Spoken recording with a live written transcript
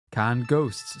Can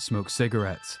ghosts smoke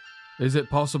cigarettes? Is it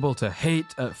possible to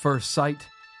hate at first sight?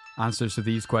 Answers to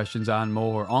these questions and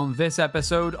more on this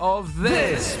episode of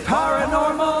This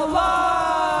Paranormal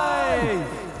Life!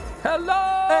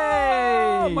 Hello!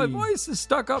 Hey! My voice is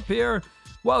stuck up here.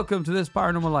 Welcome to This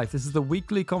Paranormal Life. This is the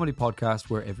weekly comedy podcast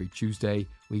where every Tuesday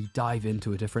we dive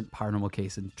into a different paranormal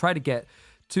case and try to get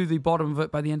to the bottom of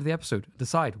it by the end of the episode.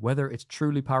 Decide whether it's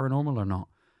truly paranormal or not.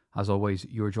 As always,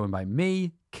 you are joined by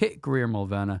me, Kit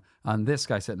Greer-Mulvena, and this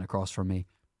guy sitting across from me,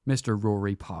 Mr.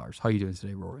 Rory Powers. How are you doing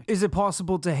today, Rory? Is it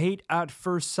possible to hate at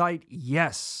first sight?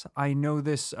 Yes. I know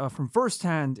this from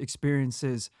firsthand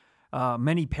experiences.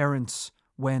 Many parents,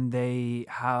 when they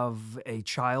have a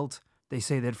child, they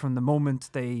say that from the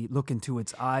moment they look into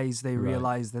its eyes, they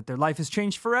realize that their life has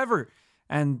changed forever.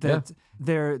 And that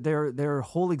their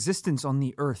whole existence on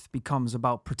the earth becomes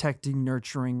about protecting,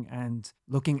 nurturing, and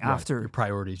looking after. Your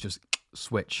priorities just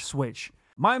switch.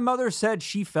 My mother said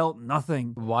she felt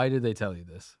nothing. Why did they tell you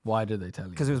this?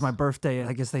 Because it was my birthday, and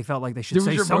I guess they felt like they should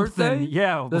say your something. Birthday?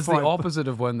 Yeah. That's the opposite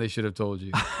of when they should have told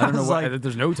you. I don't know why.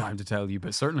 There's no time to tell you,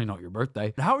 but certainly not your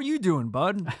birthday. How are you doing,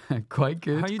 bud? Quite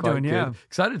good. How are you doing? Good. Yeah.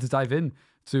 Excited to dive in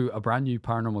to a brand new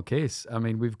paranormal case. I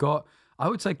mean, we've got, I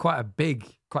would say, quite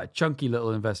a chunky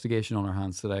little investigation on our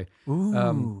hands today.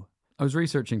 Ooh. I was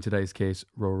researching today's case,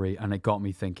 Rory, and it got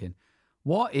me thinking,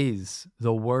 what is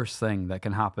the worst thing that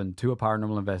can happen to a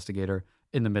paranormal investigator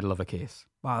in the middle of a case?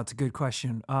 Wow, that's a good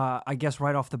question. I guess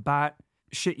right off the bat,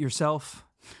 shit yourself.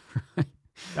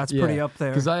 That's pretty up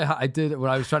there. Because I did, when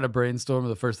I was trying to brainstorm,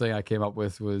 the first thing I came up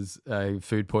with was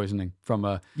food poisoning from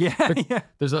a... Yeah.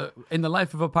 In the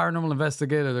life of a paranormal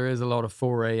investigator, there is a lot of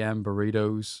 4 a.m.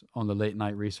 burritos on the late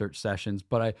night research sessions,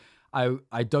 but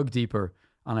I dug deeper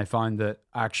and I found that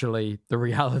actually the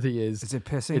reality is... Is it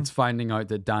pissing? It's finding out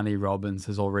that Danny Robbins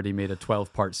has already made a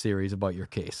 12-part series about your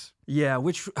case. Yeah,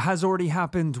 which has already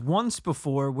happened once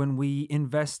before when we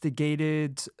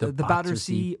investigated the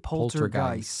Battersea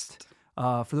Poltergeist.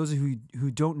 For those of you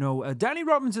who don't know, Danny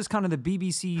Robbins is kind of the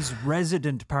BBC's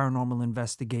resident paranormal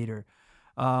investigator.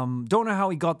 Don't know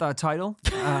how he got that title,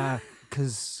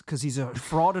 because he's a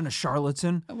fraud and a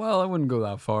charlatan. Well, I wouldn't go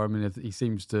that far. I mean, he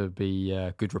seems to be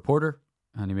a good reporter,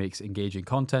 and he makes engaging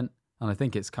content. And I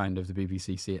think it's kind of, the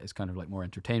BBC see it as kind of like more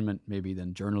entertainment maybe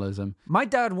than journalism. My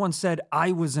dad once said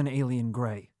I was an alien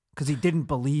grey because he didn't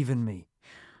believe in me.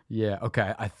 Yeah,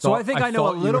 okay. I think I know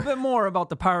a little bit more about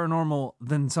the paranormal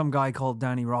than some guy called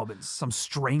Danny Robbins, some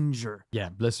stranger.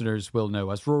 Yeah, listeners will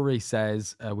know. As Rory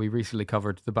says, we recently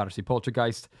covered the Battersea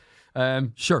Poltergeist.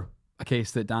 Sure, a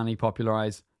case that Danny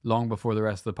popularized long before the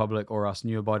rest of the public or us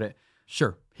knew about it.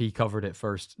 Sure, he covered it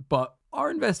first, but our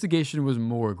investigation was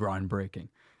more groundbreaking.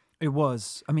 It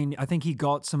was. I mean, I think he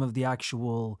got some of the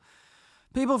actual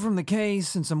people from the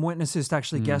case and some witnesses to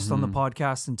actually guest on the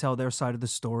podcast and tell their side of the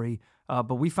story.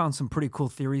 But we found some pretty cool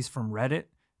theories from Reddit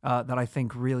that I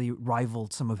think really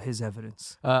rivaled some of his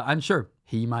evidence. And sure,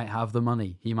 he might have the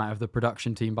money. He might have the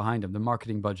production team behind him, the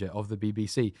marketing budget of the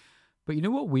BBC. But you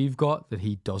know what we've got that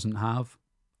he doesn't have?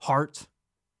 Heart.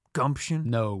 Gumption.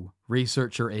 No.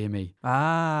 Researcher Amy.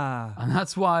 Ah. And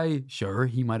that's why, sure,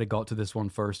 he might have got to this one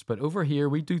first. But over here,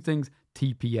 we do things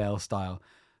TPL style.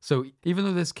 So even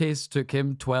though this case took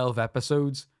him 12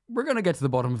 episodes, we're going to get to the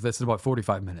bottom of this in about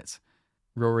 45 minutes.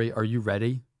 Rory, are you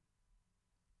ready?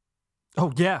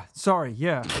 Oh, yeah. Sorry.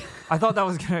 Yeah. I thought that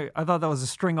was a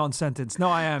string-on sentence. No,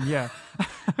 I am. Yeah.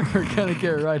 We're going to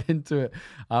get right into it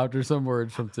after some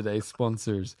words from today's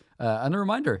sponsors. And a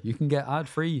reminder, you can get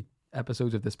ad-free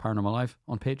episodes of This Paranormal Life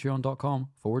on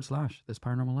patreon.com/This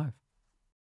Paranormal Life.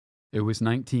 It was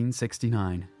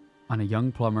 1969, and a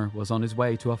young plumber was on his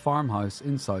way to a farmhouse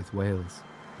in South Wales.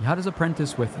 He had his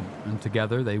apprentice with him, and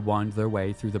together they wound their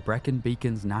way through the Brecon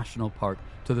Beacons National Park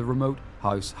to the remote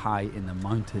house high in the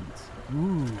mountains.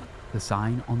 Ooh. The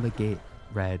sign on the gate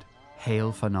read,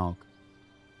 HELLFIRE.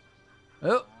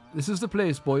 Oh, this is the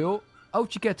place, boyo.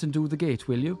 Out you get and do the gate,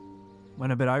 will you?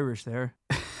 Went a bit Irish there.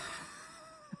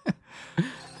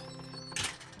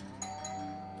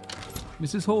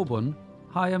 Mrs. Holborn,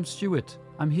 hi, I'm Stuart.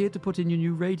 I'm here to put in your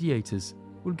new radiators.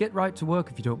 We'll get right to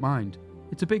work if you don't mind.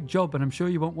 It's a big job and I'm sure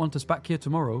you won't want us back here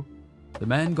tomorrow. The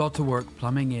men got to work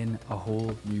plumbing in a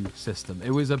whole new system. It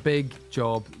was a big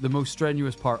job, the most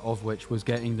strenuous part of which was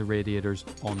getting the radiators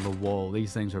on the wall.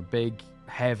 These things are big,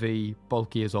 heavy,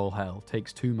 bulky as all hell.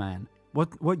 Takes 2 men.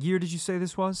 What year did you say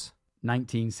this was?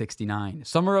 1969.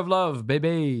 Summer of Love,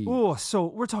 baby. Oh, so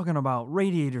we're talking about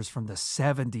radiators from the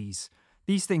 70s.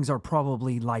 These things are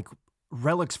probably like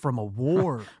relics from a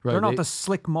war. Right, They're not the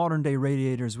slick modern day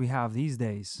radiators we have these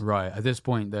days. Right. At this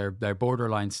point, they're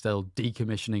borderline still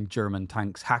decommissioning German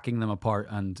tanks, hacking them apart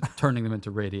and turning them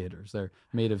into radiators. They're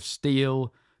made of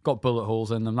steel, got bullet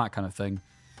holes in them, that kind of thing.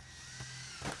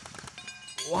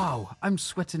 Wow, I'm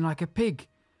sweating like a pig.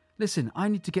 Listen, I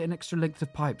need to get an extra length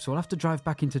of pipe, so I'll have to drive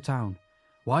back into town.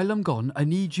 While I'm gone, I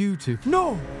need you to...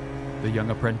 No! The young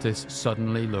apprentice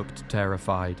suddenly looked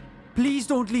terrified. Please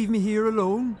don't leave me here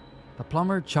alone. The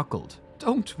plumber chuckled.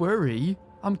 Don't worry,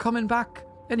 I'm coming back.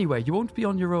 Anyway, you won't be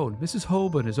on your own. Mrs.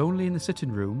 Holborn is only in the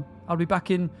sitting room. I'll be back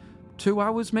in 2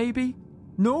 hours, maybe?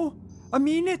 No, I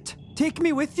mean it. Take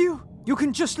me with you. You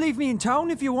can just leave me in town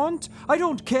if you want. I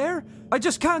don't care. I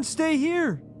just can't stay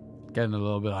here. Getting a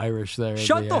little bit Irish there.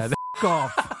 Shut the f***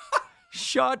 off.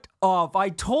 Shut off. I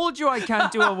told you I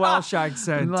can't do a Welsh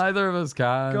accent. Neither of us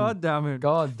can. God damn it.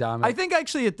 God damn it. I think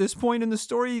actually at this point in the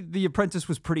story, the apprentice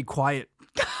was pretty quiet.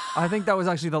 I think that was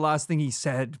actually the last thing he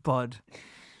said, bud.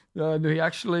 No, he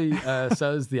actually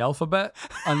says the alphabet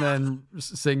and then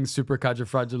sings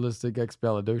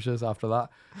Supercalifragilisticexpialidocious after that.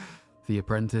 The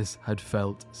apprentice had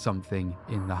felt something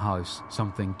in the house,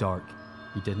 something dark.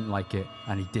 He didn't like it,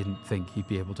 and he didn't think he'd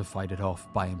be able to fight it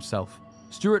off by himself.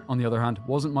 Stuart, on the other hand,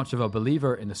 wasn't much of a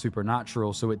believer in the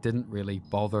supernatural, so it didn't really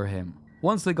bother him.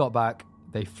 Once they got back,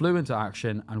 they flew into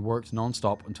action and worked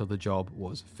non-stop until the job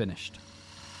was finished.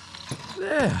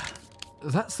 There,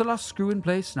 that's the last screw in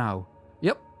place now.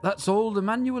 Yep, that's all the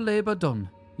manual labour done.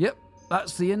 Yep,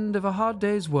 that's the end of a hard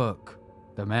day's work.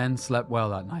 The men slept well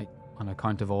that night, on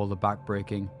account of all the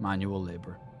back-breaking manual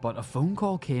labour. But a phone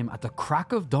call came at the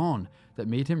crack of dawn that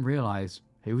made him realise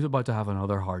he was about to have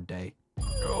another hard day.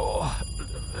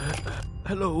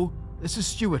 Hello, this is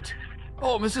Stuart.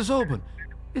 Oh, Mrs. Holborn,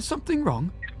 is something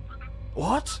wrong?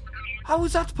 What? How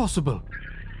is that possible?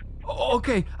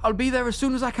 Okay, I'll be there as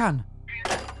soon as I can.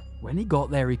 When he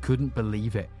got there, he couldn't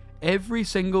believe it. Every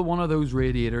single one of those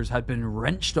radiators had been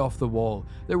wrenched off the wall.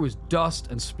 There was dust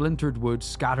and splintered wood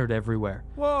scattered everywhere.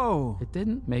 Whoa. It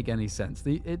didn't make any sense.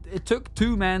 It took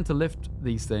 2 men to lift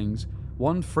these things.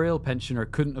 One frail pensioner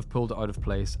couldn't have pulled it out of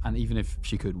place, and even if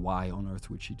she could, why on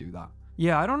earth would she do that?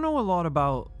 Yeah, I don't know a lot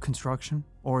about construction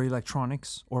or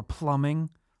electronics or plumbing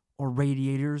or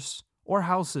radiators or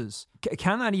houses.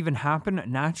 Can that even happen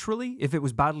naturally if it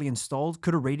was badly installed?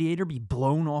 Could a radiator be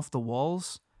blown off the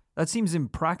walls? That seems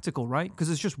impractical, right? Because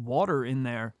it's just water in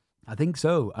there. I think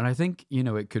so. And I think,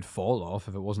 it could fall off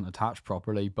if it wasn't attached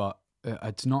properly, but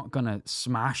it's not going to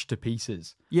smash to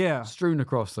pieces. Yeah. Strewn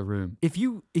across the room. If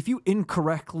you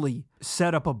incorrectly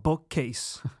set up a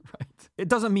bookcase, Right. it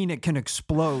doesn't mean it can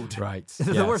explode. Right.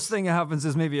 The worst thing that happens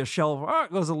is maybe a shelf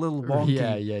it goes a little wonky.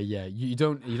 Yeah. You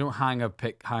don't hang a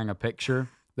picture.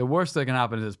 The worst that can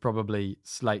happen is it's probably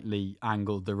slightly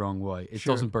angled the wrong way. It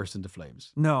doesn't burst into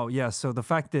flames. No, yeah. So the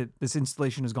fact that this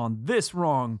installation has gone this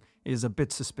wrong is a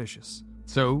bit suspicious.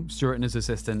 So Stuart and his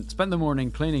assistant spent the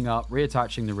morning cleaning up,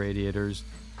 reattaching the radiators,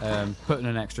 putting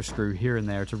an extra screw here and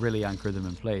there to really anchor them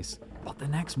in place. But the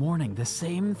next morning, the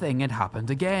same thing had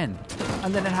happened again.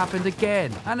 And then it happened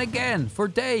again and again for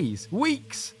days,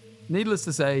 weeks. Needless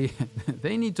to say,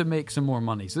 they need to make some more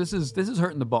money. So this is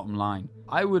hurting the bottom line.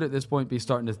 I would at this point be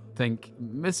starting to think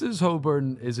Mrs.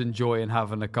 Holborn is enjoying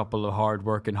having a couple of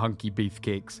hard-working hunky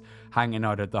beefcakes hanging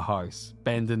out at the house,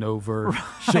 bending over,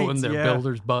 showing their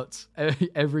builders' butts.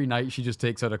 Every night she just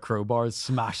takes out a crowbar,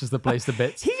 smashes the place to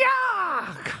bits.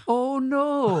 Oh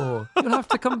no, you'll have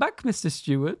to come back, Mr.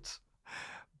 Stewart.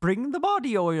 Bring the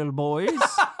body oil, boys.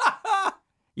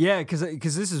 Yeah, because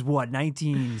this is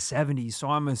 1970s, so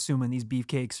I'm assuming these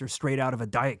beefcakes are straight out of a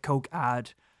Diet Coke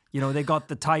ad. They got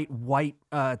the tight white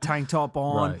tank top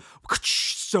on, right.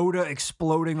 Soda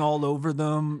exploding all over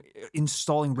them,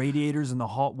 installing radiators in the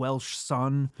hot Welsh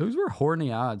sun. Those were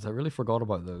horny ads. I really forgot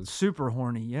about those. Super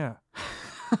horny, yeah.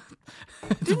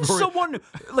 Didn't someone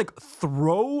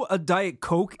throw a Diet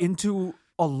Coke into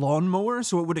a lawnmower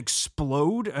so it would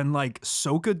explode and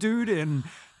soak a dude in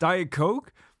Diet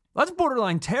Coke? That's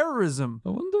borderline terrorism. I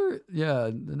wonder,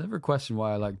 I never questioned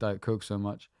why I like Diet Coke so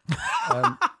much.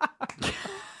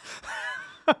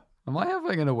 Am I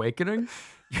having an awakening?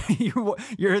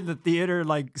 You're in the theater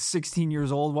 16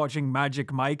 years old watching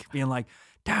Magic Mike being like,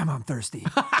 damn, I'm thirsty.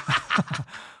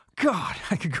 God,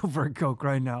 I could go for a Coke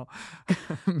right now.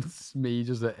 It's me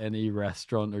just at any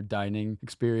restaurant or dining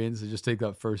experience. I just take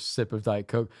that first sip of Diet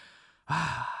Coke.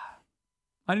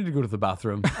 I need to go to the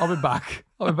bathroom. I'll be back.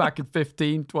 I'll be back in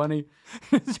 15, 20.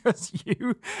 It's just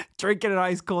you drinking an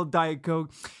ice cold Diet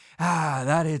Coke.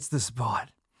 That hits the spot.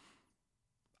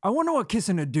 I wonder what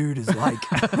kissing a dude is like.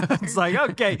 It's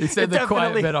okay. He said the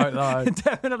quiet bit out loud. It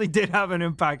definitely did have an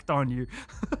impact on you.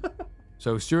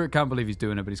 So Stuart can't believe he's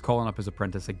doing it, but he's calling up his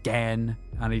apprentice again,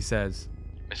 and he says,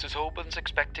 Mrs. Holborn's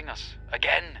expecting us.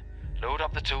 Again. Load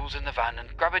up the tools in the van and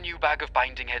grab a new bag of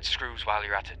binding head screws while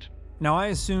you're at it. Now, I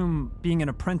assume being an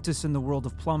apprentice in the world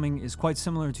of plumbing is quite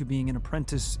similar to being an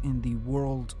apprentice in the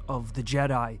world of the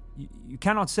Jedi. You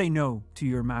cannot say no to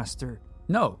your master.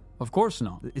 no, of course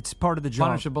not. It's part of the job.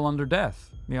 Punishable under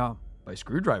death Yeah. by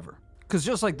screwdriver. Because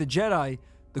just like the Jedi,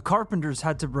 the carpenters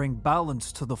had to bring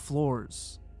balance to the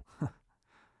floors.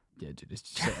 Yeah, dude, it's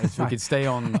just, if we could stay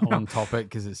on topic,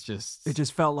 because it's just... It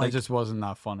just felt like... it just wasn't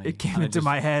that funny. It came And into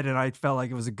my head, and I felt like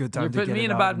it was a good time You're to get putting me it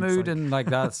in a out, bad and it's mood, like- and like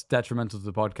that's detrimental to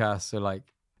the podcast. So like,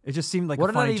 It just seemed like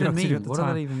what a did that funny even joke to do mean? at the What did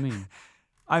time. that even mean?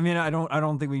 I mean, I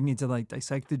don't think we need to like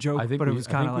dissect the joke, I think but it was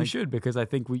kind of we like should, because I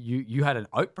think you had an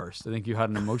outburst. I think you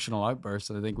had an emotional outburst,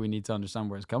 and I think we need to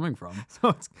understand where it's coming from. so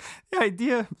it's, the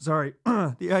idea. Sorry,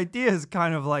 the idea is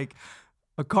kind of like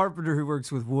a carpenter who works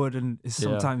with wood and is Yeah.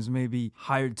 sometimes maybe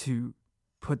hired to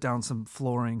put down some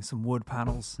flooring, some wood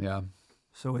panels. Yeah,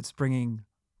 So it's bringing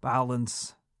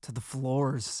balance to the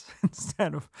floors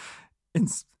instead of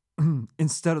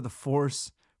the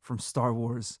Force from Star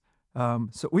Wars.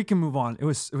 So we can move on. It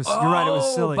was. You're right. It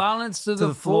was silly. Balance to To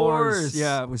the floors.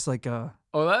 Yeah, it was like a.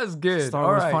 Oh, that's good. Star All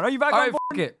Wars right. fun. Are you back All on right, board?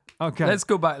 fuck it. Okay. Let's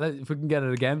go back. If we can get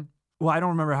it again. Well, I don't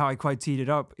remember how I quite teed it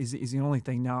up. Is the only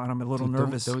thing now, and I'm a little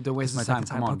nervous. Don't waste my It's the time.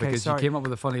 second Come on, Okay, because sorry. you came up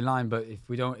with a funny line. But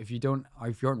if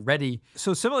you aren't ready,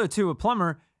 So similar to a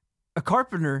plumber, a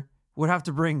carpenter would have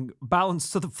to bring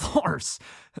balance to the floors,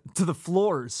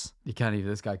 you can't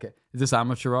even. Is this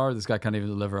amateur hour? This guy can't even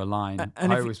deliver a line. and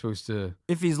How if are we supposed to?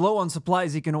 If he's low on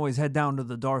supplies, he can always head down to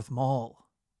the Darth Mall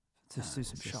to do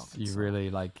some shopping. You So-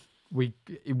 really like we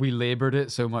labored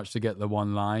it so much to get the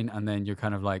one line, and then you're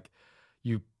kind of like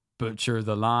you butcher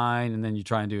the line, and then you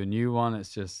try and do a new one.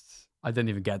 It's just I didn't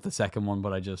even get the second one,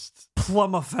 but I just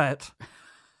Plumafet.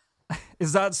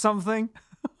 Is that something?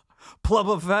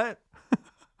 Plumafet?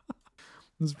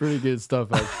 it's pretty good stuff.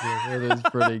 Actually, it is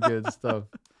pretty good stuff.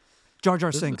 Jar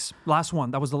Jar Sinks. Last one.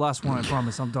 That was the last one. I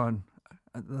promise. I'm done.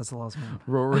 That's the last one.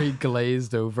 Rory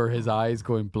glazed over, his eyes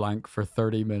going blank for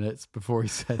 30 minutes before he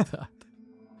said that.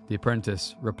 The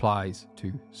apprentice replies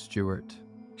to Stuart.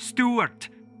 Stuart.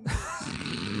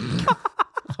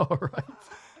 All right.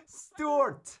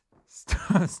 Stuart.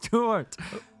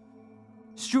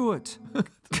 Stuart.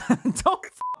 Don't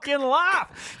fucking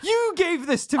laugh. You gave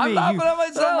this to me. I'm laughing you at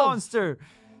myself. Monster.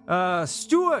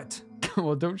 Stuart.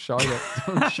 Well, don't shout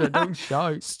it. Don't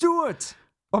shout. Stuart.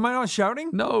 Am I not shouting?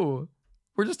 No.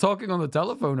 We're just talking on the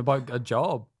telephone about a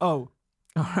job. Oh.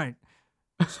 All right.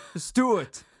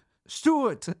 Stuart.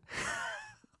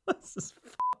 This is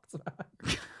fucked,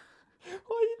 man.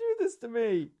 Why you do this to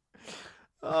me?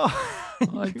 Oh, I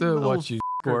like to watch you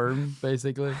squirm,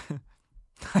 basically.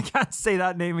 I can't say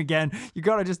that name again. You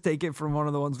gotta just take it from one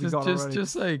of the ones we got already.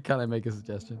 Just say, can I make a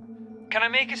suggestion? Can I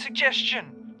make a suggestion?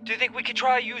 Do you think we could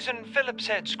try using Phillips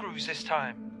head screws this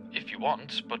time? If you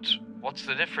want, but what's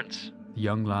the difference? The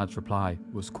young lad's reply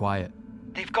was quiet.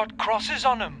 They've got crosses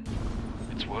on them.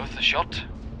 It's worth a shot.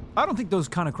 I don't think those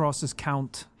kind of crosses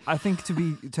count. I think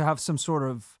to have some sort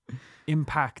of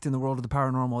impact in the world of the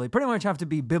paranormal, they pretty much have to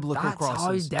be biblical That's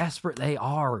crosses. how desperate they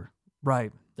are.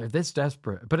 Right. They're this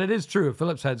desperate. But it is true. A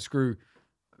Phillips head screw,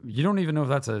 you don't even know if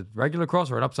that's a regular cross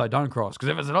or an upside down cross. Because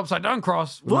if it's an upside down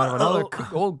cross, we might have another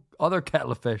whole other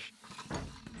kettle of fish.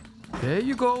 There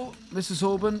you go, Mrs.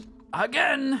 Holborn.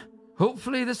 Again.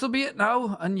 Hopefully this will be it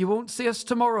now, and you won't see us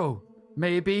tomorrow.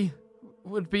 Maybe.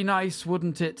 Would be nice,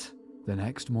 wouldn't it? The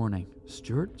next morning,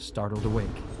 Stuart startled awake,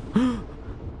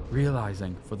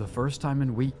 realizing for the first time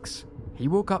in weeks, he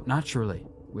woke up naturally,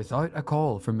 without a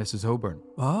call from Mrs. Holborn.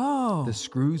 Oh. The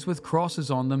screws with crosses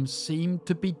on them seemed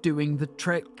to be doing the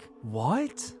trick.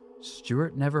 What?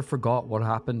 Stuart never forgot what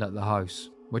happened at the house,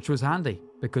 which was handy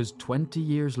because 20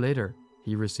 years later,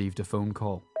 he received a phone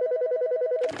call.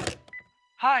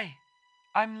 Hi,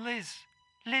 I'm Liz.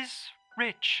 Liz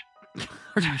Rich.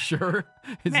 Are you sure?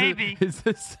 Maybe. Is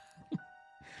this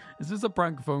a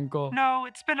prank phone call? No,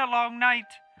 it's been a long night.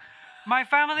 My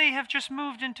family have just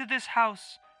moved into this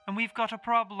house, and we've got a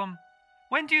problem.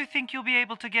 When do you think you'll be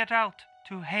able to get out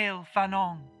to Hail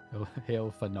Fanog?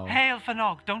 Hail Fanog. Hail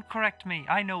Fanog, don't correct me.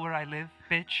 I know where I live,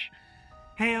 bitch.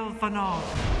 Hail Fanog.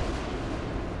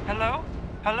 Hello?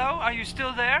 Hello? Are you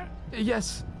still there?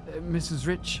 Yes, Mrs.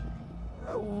 Rich.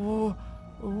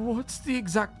 What's the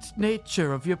exact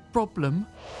nature of your problem?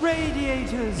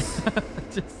 Radiators.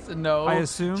 Just no. I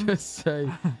assume. Just say.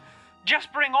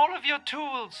 Just bring all of your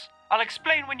tools. I'll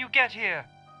explain when you get here.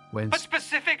 When But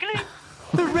specifically,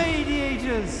 The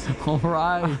radiators. all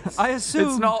right. I assume.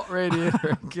 It's not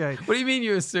radiator. Okay. What do you mean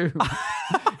you assume?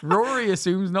 Rory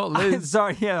assumes, not Liz.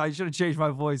 Sorry, yeah, I should have changed my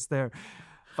voice there.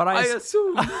 But I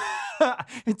assume.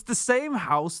 it's the same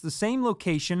house, the same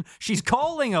location. She's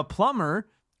calling a plumber.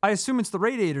 I assume it's the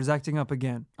radiators acting up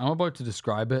again. I'm about to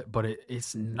describe it, but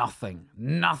it's nothing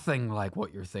like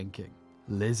what you're thinking.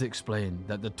 Liz explained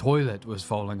that the toilet was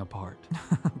falling apart.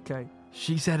 Okay.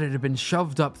 She said it had been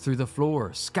shoved up through the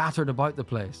floor, scattered about the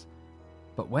place.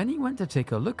 But when he went to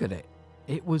take a look at it,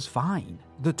 it was fine.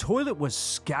 The toilet was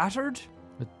scattered?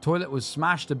 The toilet was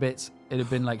smashed to bits. It had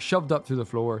been like shoved up through the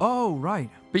floor. Oh, right.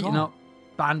 Beaten up,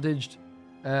 bandaged,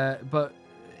 but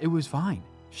it was fine.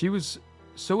 She was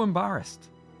so embarrassed.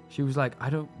 She was like, I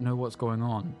don't know what's going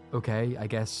on. Okay, I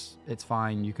guess it's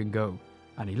fine, you can go.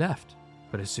 And he left.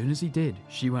 But as soon as he did,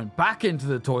 she went back into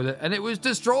the toilet and it was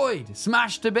destroyed,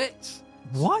 smashed to bits.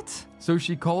 What? So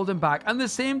she called him back and the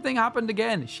same thing happened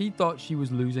again. She thought she was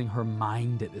losing her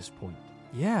mind at this point.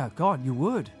 Yeah, God, you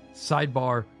would.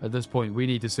 Sidebar, at this point, we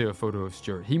need to see a photo of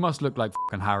Stuart. He must look like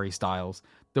fucking Harry Styles.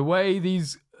 The way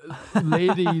these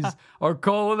ladies are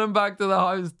calling him back to the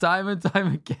house time and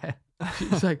time again.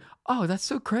 She's like, oh, that's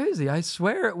so crazy. I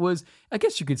swear it was. I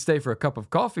guess you could stay for a cup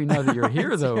of coffee now that you're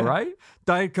here, though, right?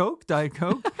 Diet Coke.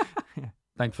 Yeah.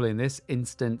 Thankfully, in this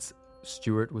instance,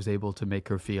 Stuart was able to make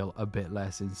her feel a bit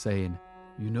less insane.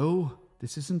 You know,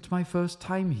 this isn't my first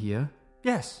time here.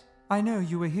 Yes, I know.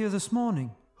 You were here this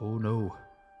morning. Oh, no.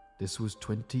 This was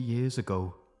 20 years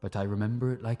ago, but I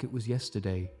remember it like it was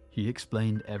yesterday. He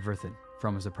explained everything.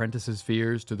 From his apprentice's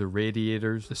fears to the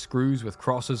radiators, the screws with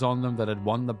crosses on them that had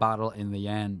won the battle in the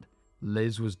end.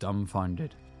 Liz was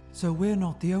dumbfounded. So we're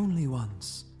not the only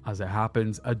ones. As it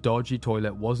happens, a dodgy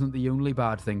toilet wasn't the only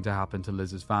bad thing to happen to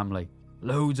Liz's family.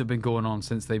 Loads had been going on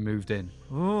since they moved in.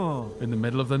 Oh. In the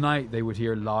middle of the night, they would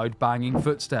hear loud banging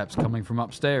footsteps coming from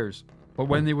upstairs. But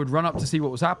when they would run up to see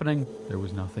what was happening, there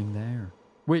was nothing there.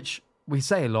 Which we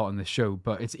say a lot in this show,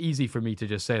 but it's easy for me to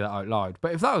just say that out loud.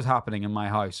 But if that was happening in my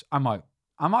house, I'm out.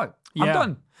 I'm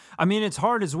done. I mean, it's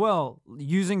hard as well.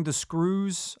 Using the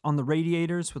screws on the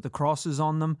radiators with the crosses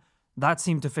on them, that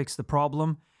seemed to fix the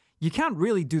problem. You can't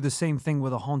really do the same thing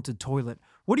with a haunted toilet.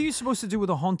 What are you supposed to do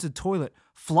with a haunted toilet?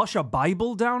 Flush a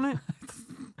Bible down it?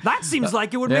 That seems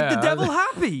like it would make the devil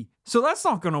happy. So that's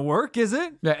not going to work, is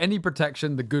it? Yeah, any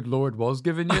protection the good Lord was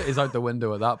giving you is out the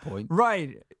window at that point.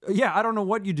 Right. Yeah, I don't know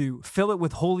what you do. Fill it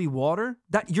with holy water?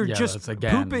 That you're just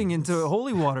pooping into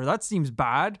holy water. That seems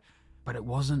bad. But it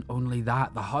wasn't only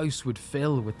that. The house would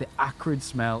fill with the acrid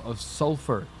smell of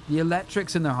sulfur. The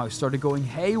electrics in their house started going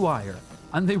haywire.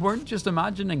 And they weren't just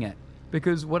imagining it.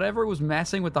 Because whatever was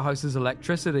messing with the house's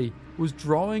electricity was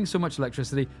drawing so much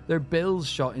electricity, their bills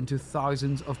shot into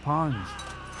thousands of pounds.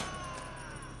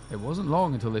 It wasn't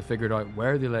long until they figured out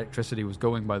where the electricity was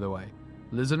going, by the way.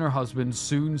 Liz and her husband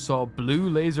soon saw blue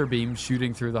laser beams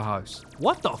shooting through the house.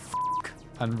 What the fuck?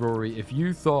 And Rory, if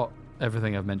you thought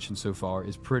everything I've mentioned so far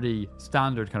is pretty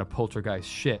standard kind of poltergeist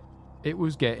shit, it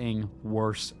was getting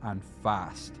worse and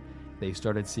fast. They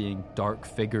started seeing dark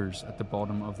figures at the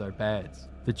bottom of their beds.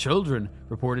 The children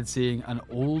reported seeing an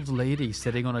old lady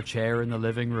sitting on a chair in the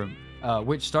living room,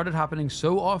 which started happening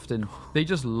so often, they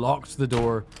just locked the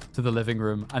door to the living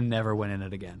room and never went in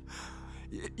it again.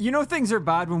 You know things are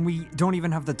bad when we don't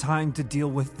even have the time to deal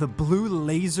with the blue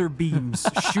laser beams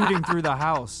shooting through the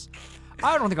house.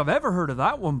 I don't think I've ever heard of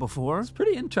that one before. It's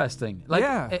pretty interesting.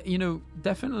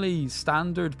 Definitely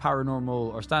standard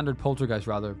paranormal or standard poltergeist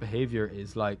rather behavior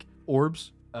is like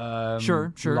orbs,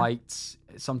 sure, lights,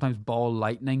 sometimes ball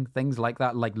lightning, things like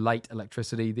that, like light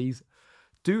electricity. These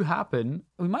do happen.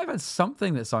 We might have had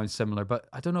something that sounds similar, but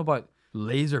I don't know about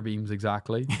laser beams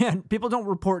exactly. And people don't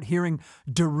report hearing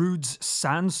Darude's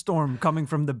sandstorm coming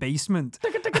from the basement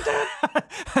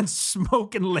and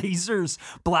smoke and lasers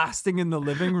blasting in the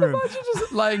living room. Imagine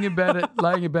just lying in bed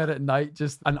at night,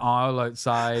 just an owl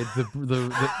outside,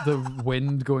 the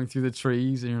wind going through the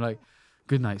trees, and you're like,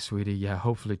 "Good night, sweetie. Yeah,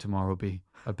 hopefully tomorrow will be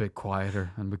a bit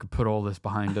quieter, and we could put all this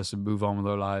behind us and move on with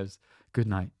our lives. Good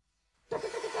night."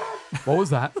 What was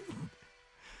that?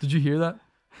 Did you hear that?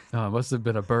 Oh, it must have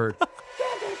been a bird.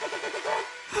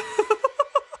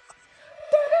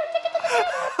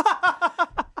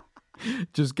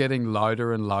 Just getting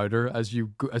louder and louder as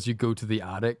you go to the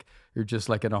attic. You're just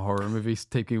like in a horror movie,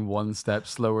 taking one step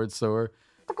slower and slower.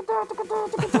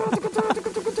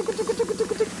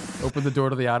 Open the door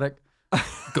to the attic.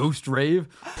 Ghost rave.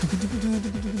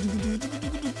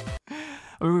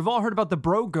 I mean, we've all heard about the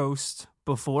bro ghost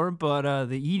before, but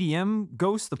the EDM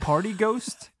ghost, the party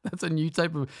ghost. That's a new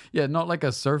type of, not like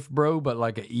a surf bro, but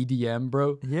like an EDM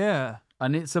bro. Yeah.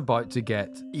 And it's about to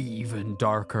get even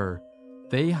darker.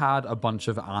 They had a bunch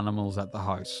of animals at the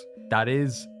house. That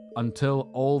is until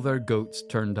all their goats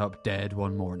turned up dead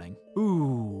one morning.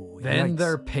 Ooh. Then yikes.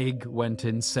 their pig went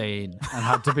insane and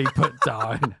had to be put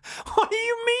down. What do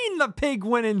you mean the pig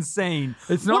went insane?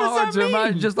 It's What not does hard that to mean?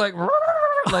 imagine, just like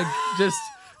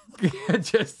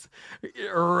just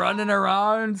running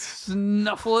around,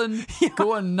 snuffling,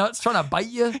 going nuts, trying to bite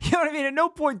you. You know what I mean? At no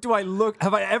point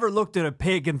have I ever looked at a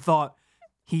pig and thought,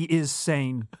 he is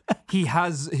sane. He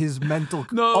has his mental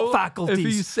faculties. If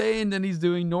he's sane, then he's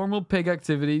doing normal pig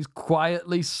activities,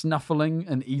 quietly snuffling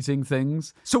and eating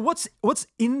things. So what's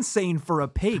insane for a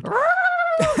pig?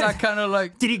 That kind of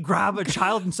like... Did he grab a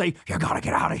child and say, you gotta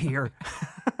get out of here?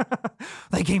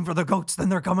 They came for the goats, then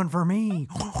they're coming for me.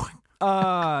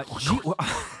 The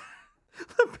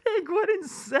pig went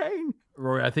insane.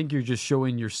 Rory, I think you're just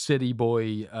showing your city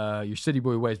boy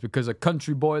ways, because a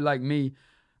country boy like me,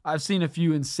 I've seen a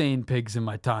few insane pigs in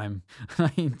my time.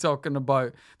 I ain't talking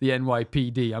about the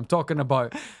NYPD. I'm talking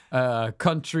about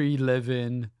country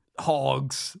living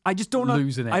hogs. I just don't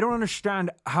losing it. I don't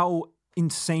understand how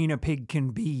insane a pig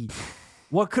can be.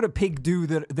 What could a pig do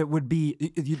that would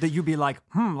be that you'd be like,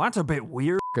 that's a bit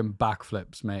weird? Fucking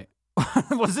backflips, mate.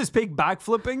 Was this pig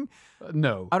backflipping?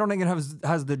 No. I don't think it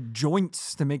has the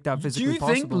joints to make that physically possible.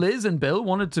 Do you think Liz and Bill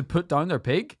wanted to put down their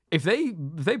pig? If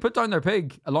they put down their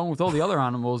pig along with all the other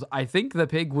animals, I think the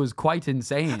pig was quite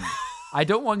insane. I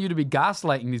don't want you to be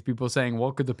gaslighting these people saying,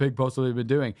 what could the pig possibly have been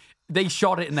doing? They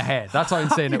shot it in the head. That's how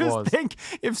insane it was. I think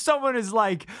if someone is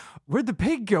like, where'd the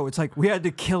pig go? It's like, we had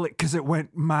to kill it because it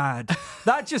went mad.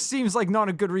 That just seems like not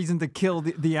a good reason to kill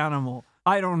the animal.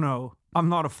 I don't know. I'm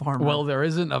not a farmer. Well, there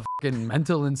isn't a fucking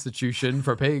mental institution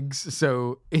for pigs,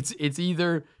 so it's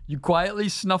either you quietly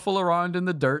snuffle around in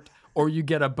the dirt or you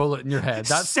get a bullet in your head.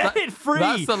 Set it free.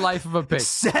 That's the life of a pig.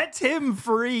 Set him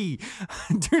free.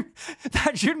 Dude,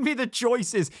 that shouldn't be the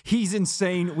choices. He's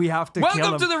insane. We have to kill him.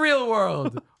 Welcome to the real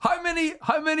world. How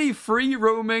many free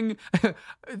roaming? What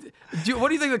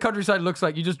do you think the countryside looks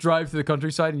like? You just drive through the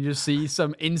countryside and you just see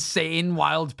some insane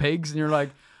wild pigs, and you're like.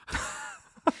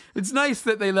 It's nice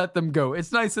that they let them go.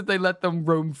 It's nice that they let them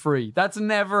roam free. That's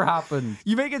never happened.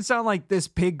 You make it sound like this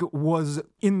pig was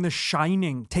in The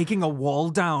Shining, taking a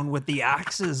wall down with the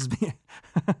axes.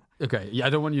 Okay, yeah, I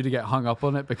don't want you to get hung up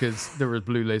on it because there were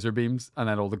blue laser beams and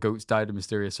then all the goats died in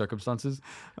mysterious circumstances.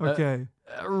 Okay.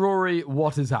 Rory,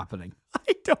 what is happening?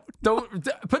 I Don't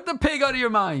put the pig out of your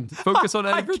mind. Focus on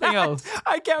everything else.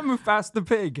 I can't move past the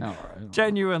pig. All right.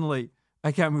 Genuinely.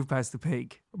 I can't move past the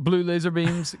pig. Blue laser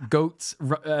beams, goats,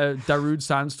 Darude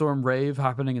sandstorm rave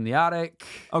happening in the attic.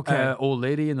 Okay. Old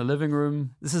lady in the living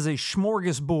room. This is a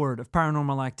smorgasbord of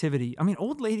paranormal activity. I mean,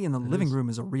 old lady in the living room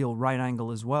is a real right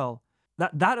angle as well.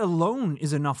 That alone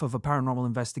is enough of a paranormal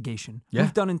investigation. Yeah.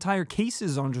 We've done entire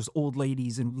cases on just old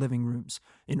ladies in living rooms,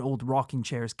 in old rocking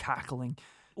chairs, cackling.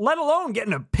 Let alone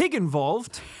getting a pig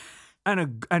involved.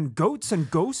 And goats and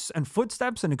ghosts and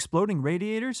footsteps and exploding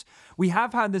radiators. We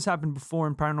have had this happen before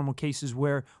in paranormal cases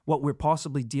where what we're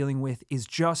possibly dealing with is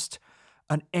just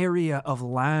an area of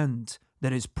land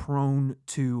that is prone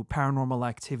to paranormal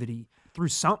activity through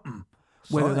something.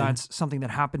 Whether that's something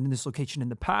that happened in this location in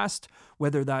the past,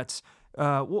 whether that's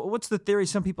what's the theory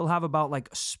some people have about like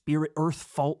spirit earth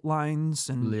fault lines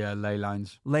and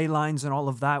ley lines and all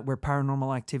of that, where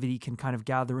paranormal activity can kind of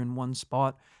gather in one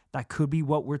spot. That could be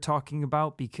what we're talking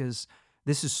about because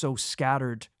this is so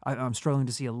scattered. I'm struggling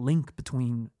to see a link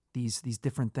between these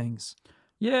different things.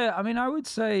 Yeah, I mean, I would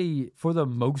say for the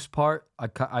most part, I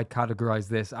categorize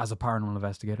this as a paranormal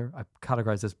investigator. I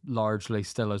categorize this largely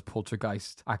still as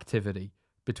poltergeist activity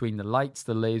between the lights,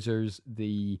 the lasers,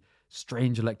 the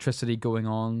strange electricity going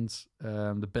on,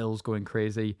 the bills going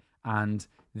crazy, and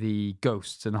the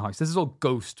ghosts in the house. This is all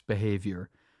ghost behavior.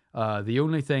 The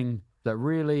only thing that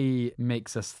really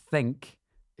makes us think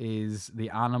is the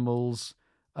animals.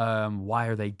 Why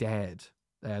are they dead?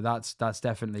 That's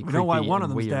definitely creepy. We know why one of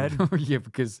them's weird. dead. Yeah,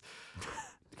 because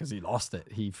he lost it.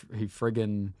 He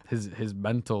friggin' his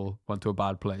mental went to a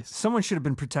bad place. Someone should have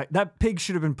been that pig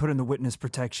should have been put in the witness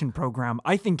protection program.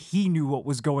 I think he knew what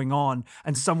was going on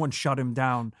and someone shut him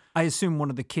down. I assume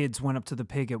one of the kids went up to the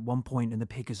pig at one point and the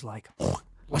pig is like,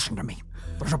 listen to me.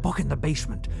 There's a book in the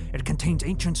basement. It contains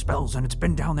ancient spells and it's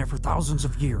been down there for thousands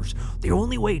of years. The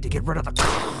only way to get rid of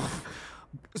the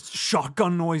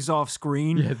shotgun noise off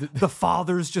screen. Yeah, the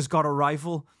father's just got a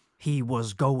rifle. He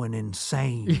was going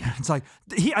insane. Yeah. It's like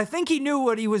I think he knew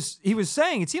what he was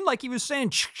saying. It seemed like he was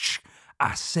saying, shh.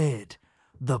 I said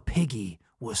the piggy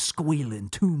was squealing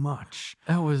too much.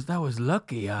 That was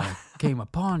lucky I came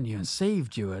upon you and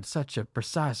saved you at such a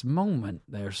precise moment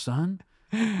there, son.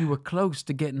 You were close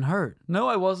to getting hurt. No,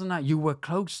 I wasn't. You were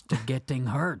close to getting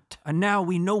hurt. And now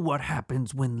we know what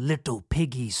happens when little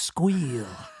piggies squeal.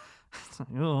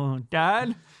 Oh,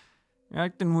 Dad, you're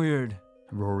acting weird.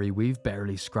 Rory, we've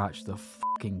barely scratched the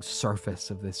fucking surface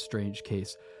of this strange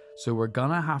case, so we're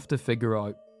gonna have to figure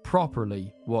out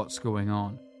properly what's going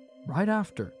on. Right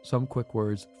after some quick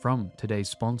words from today's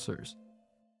sponsors.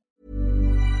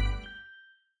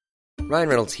 Ryan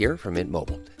Reynolds here from Mint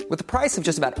Mobile. With the price of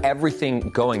just about everything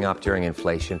going up during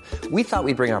inflation, we thought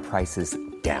we'd bring our prices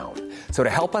down. So to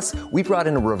help us, we brought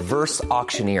in a reverse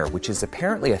auctioneer, which is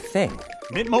apparently a thing.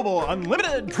 Mint Mobile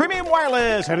Unlimited Premium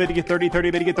Wireless. How to get 30,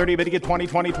 30, bit to get 30, bit to get 20,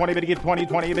 20, 20, bit to get 20,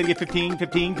 20, bit to get 15,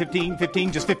 15, 15,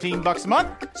 15, just $15 a month?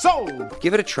 Sold!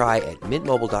 Give it a try at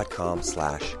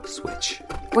mintmobile.com/switch.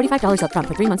 $45 up front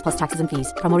for 3 months plus taxes and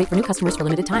fees. Promo rate for new customers for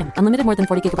limited time. Unlimited more than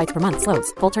 40 gigabytes per month.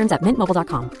 Slows full terms at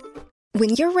mintmobile.com.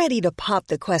 When you're ready to pop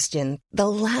the question, the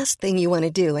last thing you want to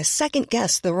do is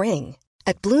second-guess the ring.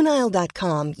 At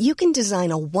BlueNile.com, you can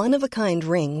design a one-of-a-kind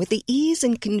ring with the ease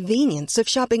and convenience of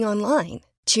shopping online.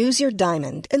 Choose your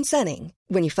diamond and setting.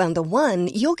 When you find the one,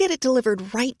 you'll get it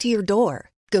delivered right to your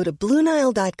door. Go to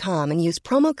BlueNile.com and use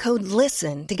promo code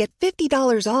LISTEN to get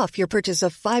 $50 off your purchase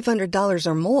of $500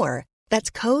 or more. That's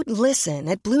code LISTEN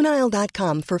at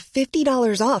BlueNile.com for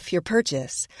 $50 off your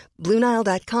purchase.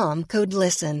 BlueNile.com, code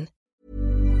LISTEN.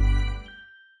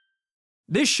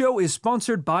 This show is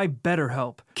sponsored by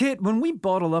BetterHelp. Kit, when we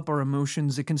bottle up our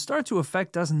emotions, it can start to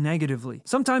affect us negatively.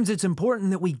 Sometimes it's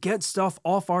important that we get stuff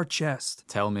off our chest.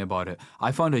 Tell me about it.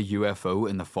 I found a UFO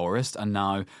in the forest, and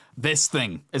now this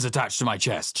thing is attached to my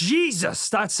chest. Jesus,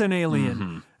 that's an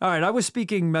alien. All right, I was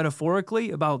speaking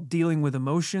metaphorically about dealing with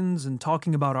emotions and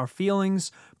talking about our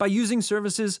feelings by using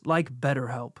services like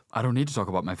BetterHelp. I don't need to talk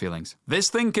about my feelings. This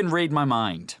thing can read my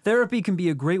mind. Therapy can be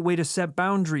a great way to set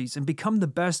boundaries and become the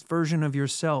best version of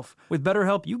yourself. With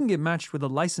BetterHelp, you can get matched with a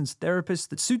licensed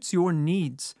therapist that suits your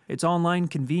needs. It's online,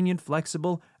 convenient,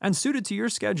 flexible, and suited to your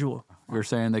schedule. You're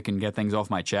saying they can get things off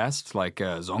my chest, like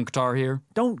Zonktar here?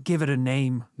 Don't give it a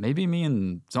name. Maybe me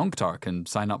and Zonktar can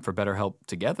sign up for BetterHelp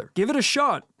together. Give it a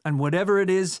shot, and whatever it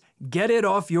is, get it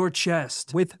off your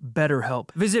chest with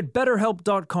BetterHelp. Visit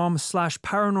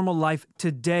BetterHelp.com/paranormallife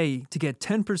today to get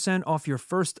 10% off your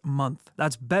first month.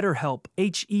 That's BetterHelp,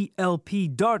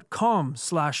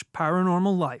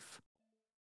 HELP.com/paranormallife.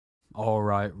 All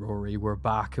right, Rory, we're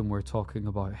back and we're talking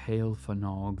about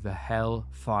HELLFIRE, the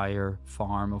HELLFIRE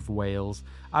farm of Wales.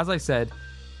 As I said,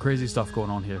 crazy stuff going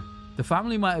on here. The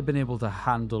family might have been able to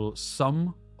handle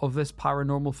some of this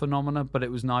paranormal phenomena, but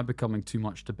it was now becoming too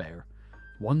much to bear.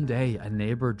 One day, a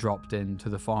neighbour dropped in to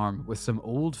the farm with some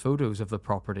old photos of the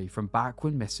property from back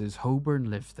when Mrs. Hoburn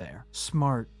lived there.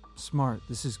 Smart.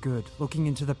 This is good. Looking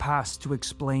into the past to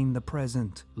explain the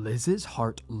present. Liz's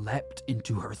heart leapt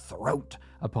into her throat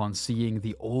upon seeing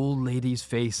the old lady's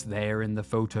face there in the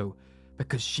photo,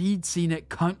 because she'd seen it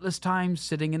countless times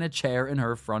sitting in a chair in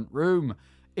her front room.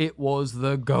 It was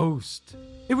the ghost.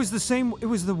 It was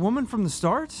the woman from the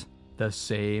start? The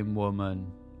same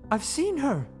woman. I've seen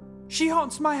her. She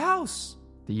haunts my house.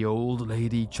 The old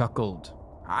lady chuckled.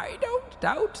 I don't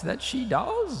doubt that she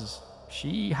does.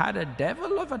 She had a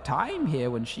devil of a time here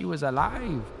when she was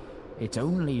alive. It's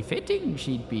only fitting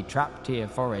she'd be trapped here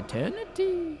for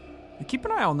eternity. Keep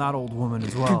an eye on that old woman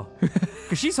as well,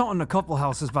 because she's haunting a couple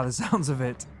houses by the sounds of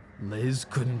it. Liz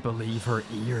couldn't believe her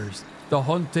ears. The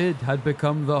haunted had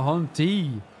become the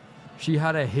hauntee. She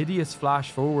had a hideous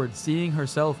flash forward, seeing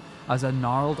herself as a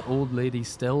gnarled old lady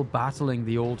still battling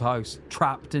the old house,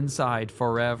 trapped inside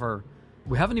forever.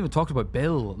 We haven't even talked about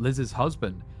Bill, Liz's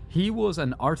husband. He was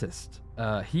an artist.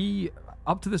 He,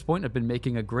 up to this point, had been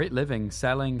making a great living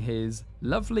selling his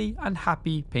lovely and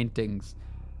happy paintings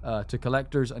to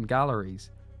collectors and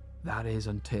galleries. That is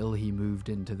until he moved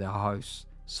into the house.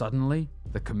 Suddenly,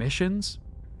 the commissions,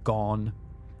 gone.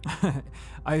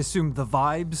 I assume the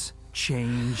vibes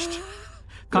changed.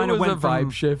 Kind of went a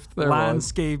vibe shift. There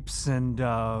landscapes and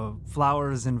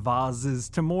flowers and vases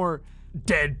to more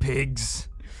dead pigs.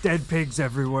 Dead pigs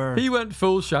everywhere. He went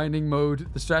full Shining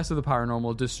mode. The stress of the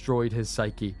paranormal destroyed his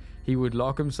psyche. He would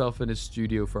lock himself in his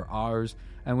studio for hours,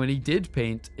 and when he did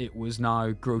paint, it was now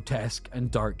grotesque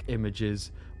and dark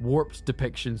images, warped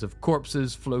depictions of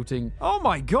corpses floating. Oh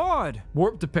my god!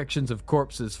 Warped depictions of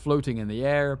corpses floating in the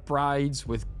air, brides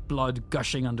with blood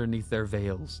gushing underneath their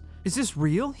veils. Is this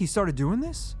real? He started doing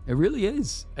this? It really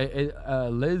is.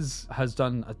 Liz has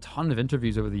done a ton of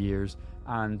interviews over the years,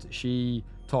 and she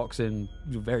talks in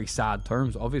very sad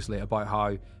terms, obviously, about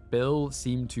how Bill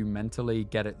seemed to mentally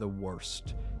get it the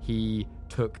worst. He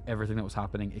took everything that was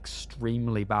happening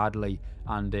extremely badly,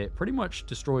 and it pretty much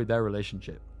destroyed their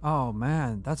relationship. Oh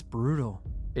man, that's brutal.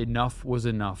 Enough was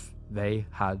enough. They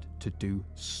had to do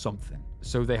something.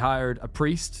 So they hired a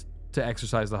priest to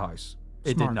exorcise the house.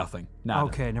 It Smart. did nothing. Nada.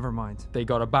 Okay, never mind. They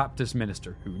got a Baptist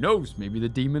minister. Who knows? Maybe the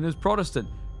demon is Protestant.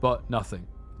 But nothing.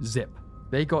 Zip.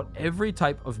 They got every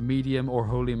type of medium or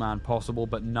holy man possible,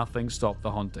 but nothing stopped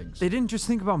the hauntings. They didn't just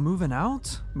think about moving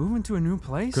out? Moving to a new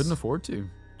place? Couldn't afford to.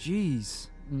 Jeez.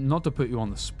 Not to put you on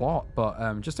the spot,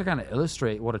 but just to kind of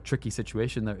illustrate what a tricky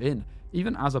situation they're in,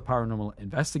 even as a paranormal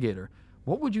investigator,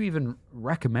 what would you even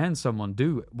recommend someone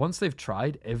do once they've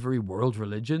tried every world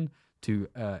religion to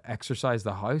exorcise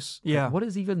the house? Yeah. What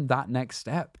is even that next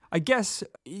step? I guess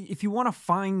if you want to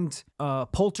find a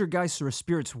poltergeist or a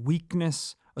spirit's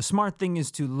weakness, a smart thing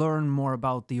is to learn more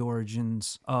about the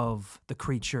origins of the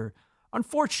creature.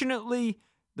 Unfortunately,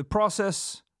 the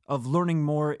process of learning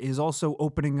more is also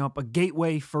opening up a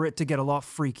gateway for it to get a lot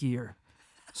freakier.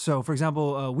 So, for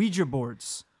example, Ouija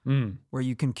boards, where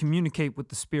you can communicate with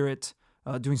the spirit,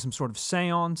 doing some sort of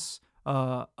seance.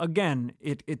 Again,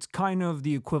 it's kind of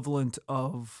the equivalent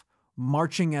of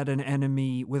marching at an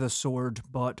enemy with a sword,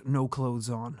 but no clothes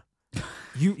on.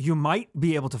 You might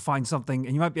be able to find something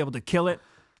and you might be able to kill it,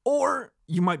 or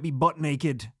you might be butt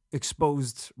naked,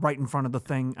 exposed right in front of the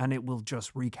thing, and it will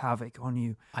just wreak havoc on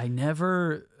you. I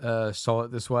never saw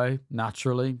it this way,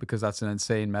 naturally, because that's an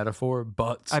insane metaphor,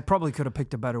 but I probably could have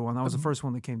picked a better one. That was the first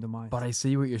one that came to mind. But I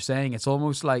see what you're saying. It's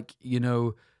almost like,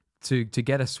 to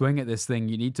get a swing at this thing,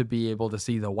 you need to be able to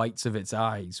see the whites of its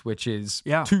eyes, which is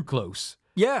too close.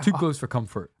 Yeah. Too close for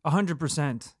comfort.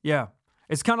 100%. Yeah.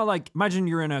 It's kind of like, imagine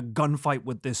you're in a gunfight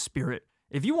with this spirit.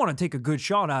 If you want to take a good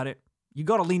shot at it, you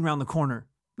got to lean around the corner.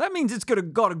 That means it's gonna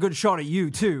got a good shot at you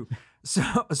too.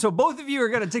 So both of you are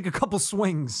gonna take a couple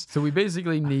swings. So we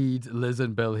basically need Liz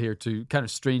and Bill here to kind of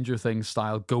Stranger Things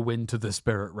style go into the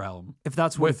spirit realm. If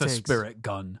that's what with it a takes. spirit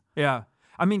gun. Yeah.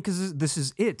 I mean, because this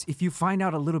is it. If you find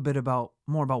out a little bit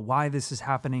more about why this is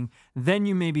happening, then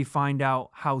you maybe find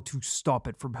out how to stop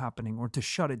it from happening or to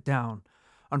shut it down.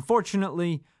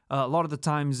 Unfortunately, a lot of the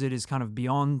times it is kind of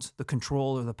beyond the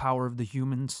control or the power of the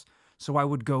humans. So I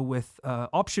would go with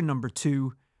option number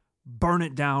 2, burn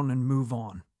it down and move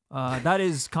on. That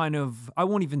is kind of, I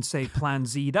won't even say plan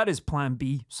Z, that is plan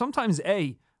B. Sometimes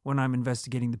A, when I'm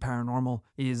investigating the paranormal,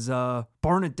 is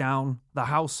burn it down, the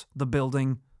house, the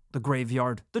building, the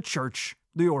graveyard, the church,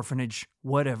 the orphanage,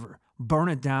 whatever. Burn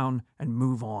it down and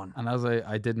move on. And as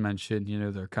I did mention,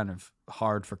 they're kind of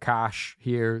hard for cash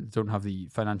here, don't have the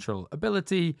financial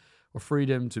ability or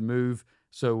freedom to move.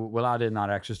 So we'll add in that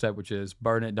extra step, which is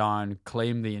burn it down,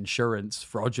 claim the insurance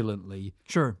fraudulently.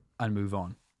 Sure. And move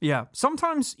on. Yeah.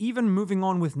 Sometimes even moving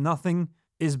on with nothing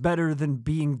is better than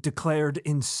being declared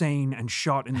insane and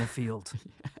shot in the field.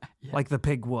 Yeah. Like the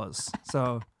pig was.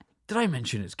 So. Did I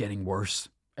mention it's getting worse?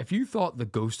 If you thought the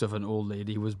ghost of an old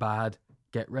lady was bad,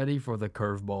 get ready for the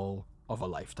curveball of a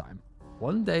lifetime.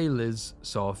 One day Liz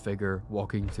saw a figure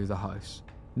walking through the house.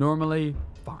 Normally,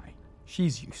 fine.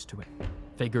 She's used to it.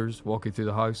 Figures walking through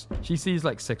the house. She sees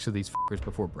like 6 of these fuckers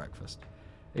before breakfast.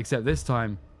 Except this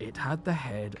time, it had the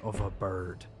head of a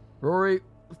bird. Rory,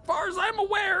 as far as I'm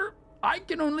aware, I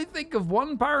can only think of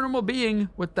one paranormal being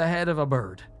with the head of a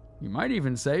bird. You might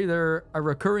even say they're a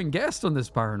recurring guest on this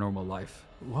paranormal life.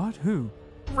 What? Who?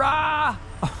 Ra!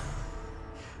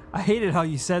 I hated how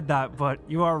you said that, but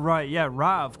you are right. Yeah,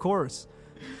 Ra, of course.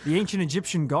 The ancient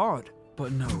Egyptian god.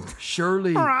 But no,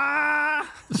 surely... Ra!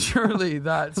 Surely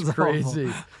that's crazy.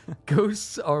 Awful.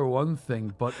 Ghosts are one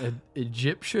thing, but an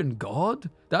Egyptian god?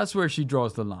 That's where she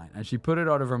draws the line, and she put it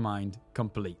out of her mind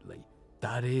completely.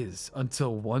 That is,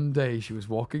 until one day she was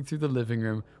walking through the living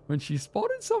room when she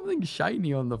spotted something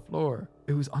shiny on the floor.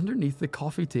 It was underneath the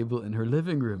coffee table in her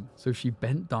living room, so she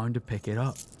bent down to pick it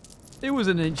up. It was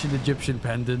an ancient Egyptian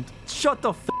pendant. Shut the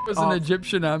f*** It was up. an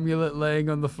Egyptian amulet laying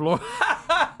on the floor.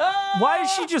 Why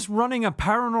is she just running a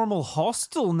paranormal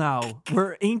hostel now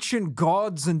where ancient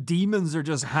gods and demons are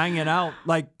just hanging out,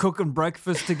 like cooking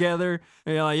breakfast together?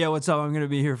 And you're like, yeah, what's up? I'm going to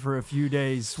be here for a few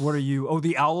days. What are you? Oh,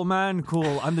 the Owl Man?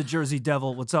 Cool. I'm the Jersey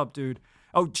Devil. What's up, dude?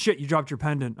 Oh, shit, you dropped your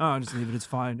pendant. Oh, just leave it. It's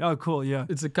fine. Oh, cool, yeah.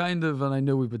 It's a kind of, and I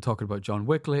know we've been talking about John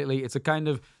Wick lately, it's a kind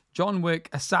of John Wick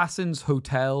Assassin's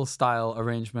Hotel style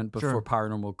arrangement, but for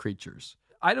paranormal creatures.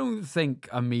 I don't think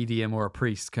a medium or a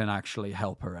priest can actually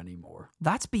help her anymore.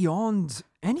 That's beyond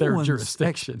anyone's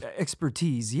jurisdiction.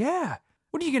 Expertise. Yeah.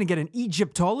 What are you going to get, an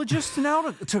Egyptologist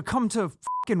now to come to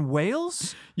fucking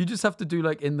Wales? You just have to do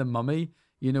like in The Mummy,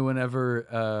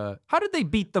 whenever... How did they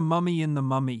beat the mummy in The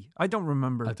Mummy? I don't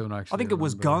remember. I don't actually I think it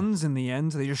was remember. guns in the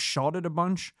end. They just shot it a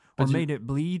bunch or made it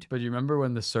bleed. But you remember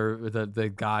when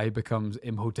the guy becomes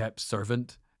Imhotep's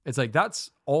servant? It's like,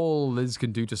 that's all Liz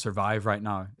can do to survive right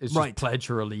now. Is just pledge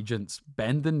her allegiance,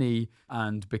 bend the knee,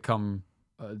 and become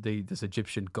this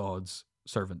Egyptian god's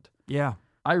servant. Yeah.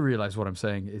 I realize what I'm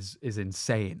saying is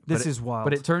insane. This is wild.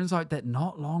 But it turns out that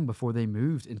not long before they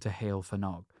moved into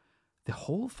HELLFIRE, the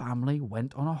whole family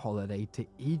went on a holiday to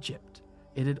Egypt.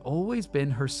 It had always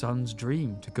been her son's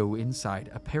dream to go inside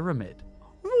a pyramid.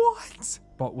 What?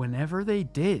 But whenever they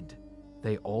did,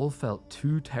 they all felt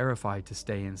too terrified to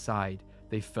stay inside.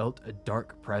 They felt a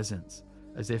dark presence,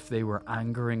 as if they were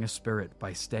angering a spirit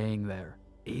by staying there.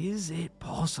 Is it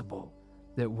possible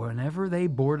that whenever they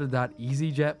boarded that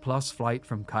EasyJet Plus flight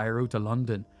from Cairo to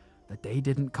London, that they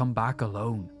didn't come back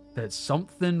alone? That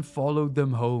something followed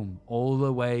them home all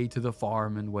the way to the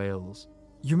farm in Wales?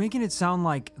 You're making it sound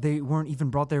like they weren't even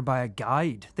brought there by a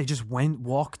guide. They just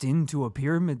walked into a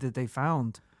pyramid that they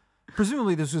found.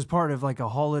 Presumably this was part of like a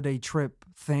holiday trip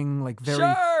thing, like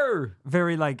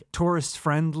very like tourist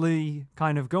friendly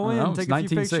kind of go in, take a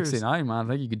few pictures. 1969, man. I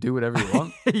think you could do whatever you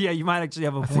want. Yeah, you might actually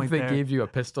have a point I think they there. gave you a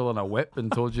pistol and a whip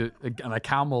and told you, and a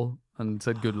camel, and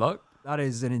said good luck. That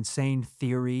is an insane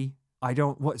theory. I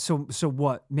don't, what, so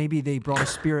what? Maybe they brought a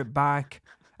spirit back,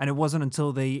 and it wasn't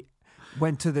until they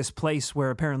went to this place where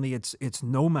apparently it's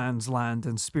no man's land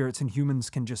and spirits and humans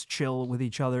can just chill with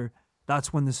each other.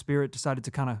 That's when the spirit decided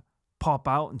to kind of pop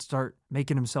out and start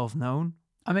making himself known.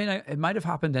 I mean, it might have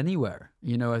happened anywhere.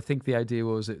 You know, I think the idea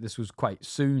was that this was quite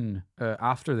soon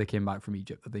after they came back from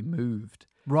Egypt that they moved.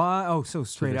 Right. Oh, so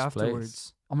straight this afterwards.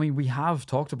 Place. I mean, we have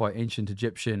talked about ancient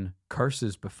Egyptian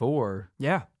curses before.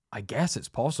 Yeah. I guess it's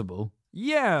possible.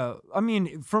 Yeah. I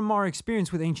mean, from our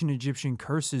experience with ancient Egyptian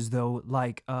curses, though,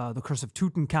 like the curse of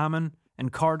Tutankhamun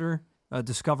and Carter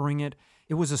discovering it,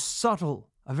 it was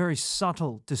a very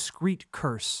subtle, discreet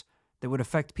curse that would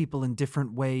affect people in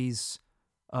different ways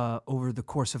over the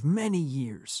course of many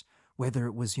years. Whether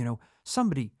it was,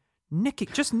 somebody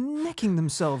nicking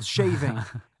themselves shaving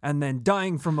and then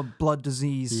dying from a blood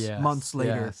disease months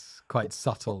later. Yes, quite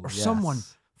subtle. Or someone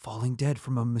falling dead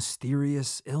from a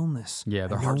mysterious illness. Yeah,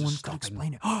 their no heart's one stopping. can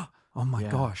explain it. Oh my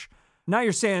gosh. Now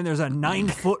you're saying there's a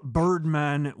 9-foot bird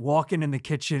man walking in the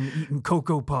kitchen eating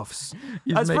Cocoa Puffs.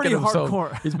 That's pretty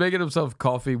hardcore. He's making himself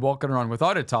coffee, walking around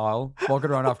without a towel, walking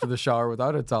around after the shower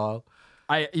without a towel.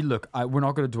 We're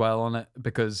not going to dwell on it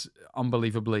because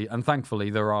unbelievably and thankfully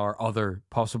there are other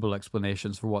possible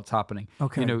explanations for what's happening.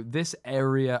 Okay. This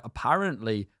area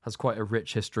apparently has quite a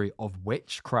rich history of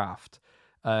witchcraft.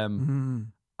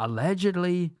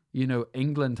 Allegedly,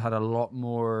 England had a lot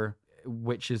more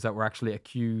witches that were actually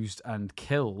accused and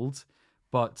killed,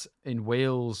 but in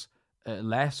Wales,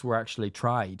 less were actually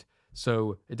tried.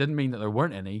 So it didn't mean that there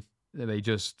weren't any. They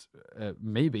just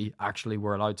maybe actually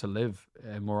were allowed to live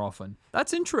more often.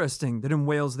 That's interesting that in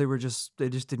Wales they just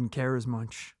didn't care as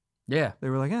much. Yeah. They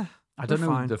were like, I don't know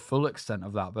fine. the full extent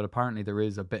of that, but apparently there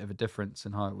is a bit of a difference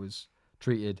in how it was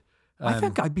treated. I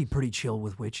think I'd be pretty chill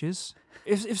with witches.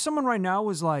 If someone right now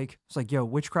was like, yo,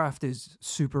 witchcraft is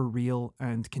super real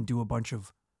and can do a bunch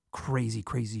of crazy,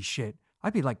 crazy shit,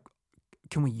 I'd be like,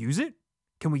 can we use it?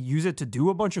 Can we use it to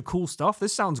do a bunch of cool stuff?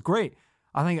 This sounds great.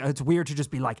 I think it's weird to just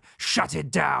be like, shut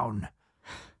it down,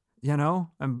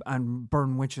 and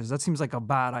burn witches. That seems like a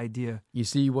bad idea. You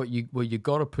see, what you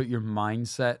got to put your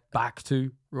mindset back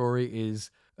to, Rory, is,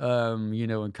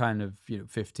 in kind of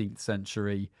 15th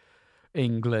century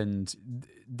England,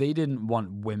 they didn't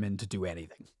want women to do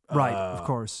anything. Right, of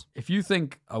course. If you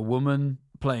think a woman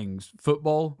playing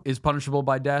football is punishable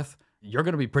by death, you're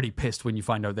going to be pretty pissed when you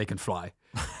find out they can fly.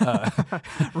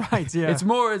 Right, yeah. It's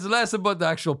less about the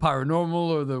actual paranormal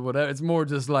or the whatever. It's more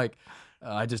just like,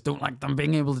 I just don't like them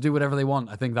being able to do whatever they want.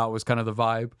 I think that was kind of the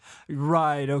vibe.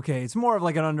 Right, okay. It's more of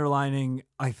like an underlining,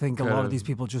 I think a lot of these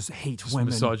people just hate women.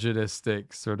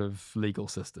 Misogynistic sort of legal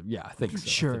system. Yeah, I think so.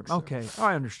 Sure, I think so. Okay,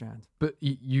 I understand. But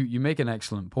you make an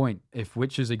excellent point. If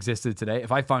witches existed today,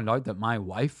 if I found out that my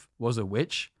wife was a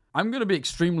witch, I'm going to be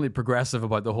extremely progressive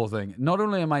about the whole thing. Not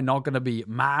only am I not going to be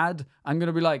mad, I'm going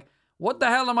to be like, what the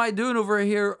hell am I doing over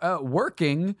here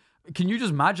working? Can you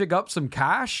just magic up some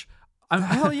cash?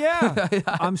 Hell yeah.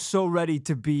 I'm so ready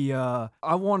to be, I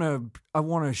want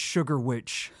a sugar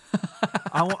witch.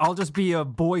 I'll just be a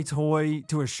boy toy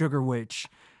to a sugar witch.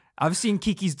 I've seen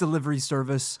Kiki's Delivery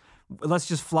Service. Let's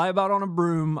just fly about on a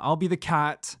broom. I'll be the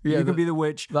cat. Yeah, you can be the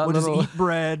witch. We'll just little- eat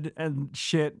bread and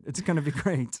shit. It's going to be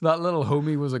great. That little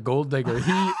homie was a gold digger.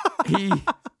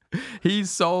 He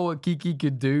saw what Kiki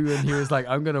could do and he was like,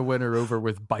 I'm going to win her over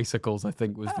with bicycles, I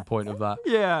think was the point of that.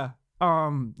 Yeah.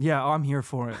 I'm here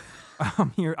for it.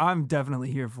 I'm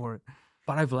definitely here for it.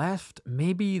 But I've left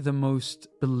maybe the most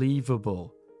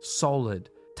believable, solid,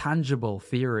 tangible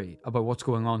theory about what's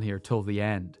going on here till the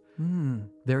end.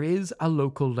 There is a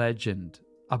local legend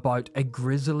about a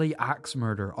grisly axe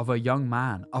murder of a young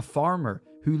man, a farmer,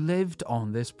 who lived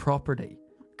on this property.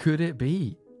 Could it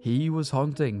be He was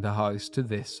haunting the house to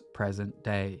this present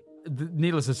day.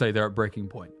 Needless to say, they're at breaking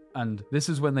point. And this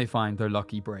is when they find their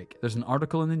lucky break. There's an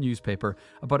article in the newspaper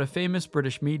about a famous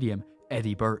British medium,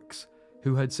 Eddie Burks,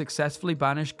 who had successfully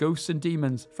banished ghosts and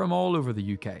demons from all over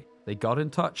the UK. They got in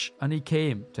touch and he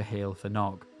came to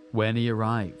HELLFIRE. When he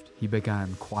arrived, he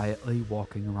began quietly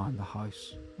walking around the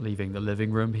house. Leaving the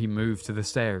living room, he moved to the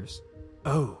stairs.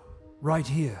 Oh, right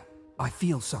here. I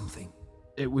feel something.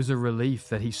 It was a relief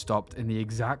that he stopped in the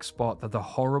exact spot that the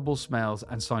horrible smells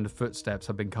and sound of footsteps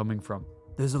had been coming from.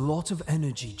 There's a lot of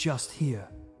energy just here.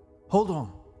 Hold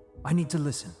on. I need to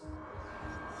listen.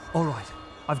 All right.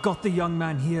 I've got the young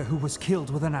man here who was killed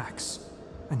with an axe,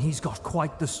 and he's got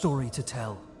quite the story to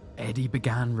tell. Eddie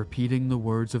began repeating the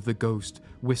words of the ghost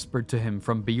whispered to him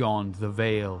from beyond the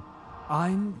veil.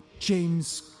 I'm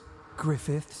James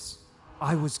Griffiths.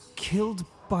 I was killed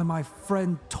by my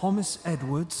friend Thomas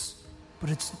Edwards, but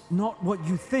it's not what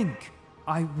you think.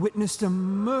 I witnessed a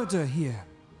murder here.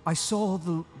 I saw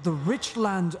the rich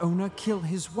landowner kill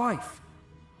his wife,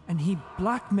 and he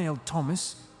blackmailed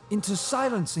Thomas into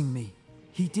silencing me.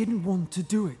 He didn't want to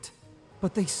do it,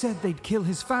 but they said they'd kill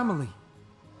his family.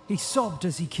 He sobbed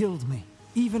as he killed me.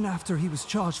 Even after he was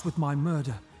charged with my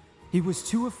murder, he was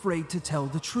too afraid to tell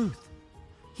the truth.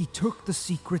 He took the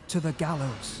secret to the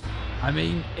gallows. I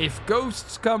mean, if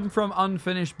ghosts come from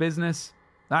unfinished business,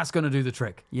 that's going to do the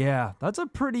trick. Yeah, that's a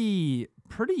pretty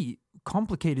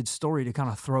complicated story to kind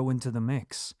of throw into the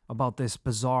mix about this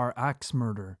bizarre axe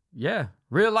murder. Yeah,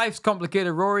 real life's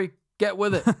complicated, Rory. Get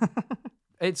with it.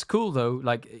 It's cool though,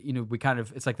 like, you know,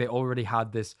 it's like they already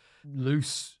had this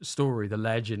loose story, the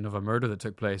legend of a murder that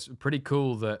took place. Pretty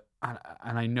cool that,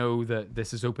 and I know that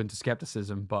this is open to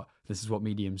skepticism, but this is what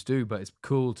mediums do, but it's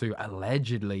cool to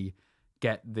allegedly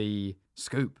get the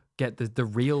scoop, get the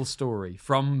real story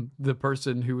from the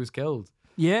person who was killed.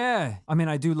 Yeah, I mean,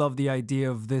 I do love the idea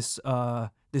of this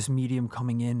medium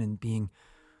coming in and being,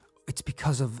 it's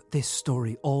because of this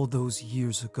story all those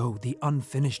years ago, the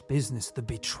unfinished business, the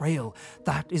betrayal.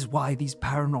 That is why these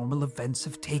paranormal events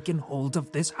have taken hold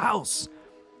of this house.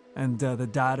 And the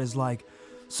dad is like,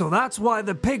 so that's why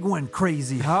the pig went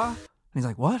crazy, huh? And he's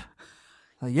like, what?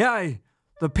 Like, yeah,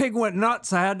 the pig went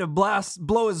nuts. I had to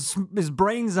blow his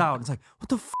brains out. It's like, what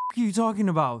the f*** are you talking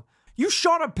about? You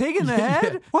shot a pig in the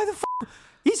head? Yeah. Why the f***?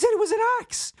 He said it was an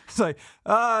axe. It's like,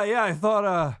 yeah, I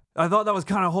thought that was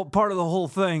kind of part of the whole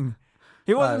thing.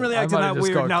 He wasn't really acting that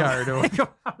weird. Now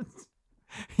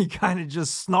he kind of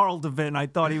just snarled a bit, and I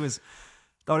thought he was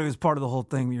part of the whole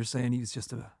thing. You're saying he was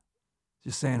just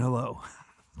saying hello.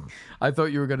 I thought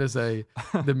you were going to say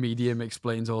the medium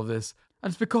explains all this.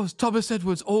 And it's because Thomas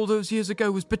Edwards all those years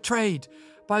ago was betrayed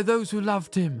by those who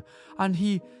loved him, and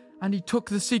he took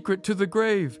the secret to the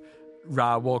grave.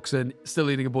 Ra walks in, still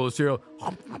eating a bowl of cereal.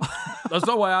 That's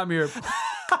not why I'm here.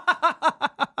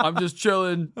 I'm just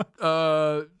chilling.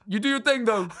 You do your thing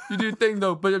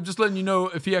though. But I'm just letting you know,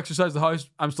 if he exercises the house,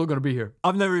 I'm still going to be here.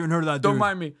 I've never even heard of that dude. Don't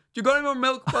mind me. Do you got any more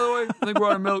milk, by the way? I think we're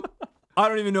out of milk. I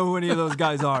don't even know who any of those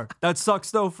guys are. That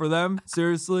sucks though for them.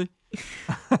 Seriously.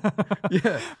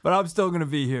 Yeah. But I'm still going to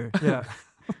be here. Yeah.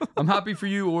 I'm happy for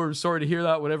you, or sorry to hear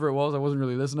that, whatever it was. I wasn't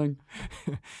really listening.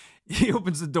 He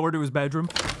opens the door to his bedroom.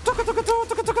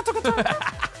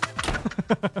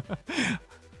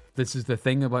 This is the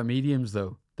thing about mediums,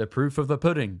 though. The proof of the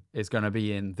pudding is going to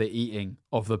be in the eating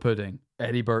of the pudding.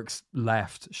 Eddie Burks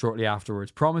left shortly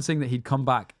afterwards, promising that he'd come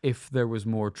back if there was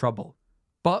more trouble.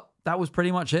 But that was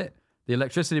pretty much it. The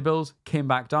electricity bills came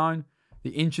back down.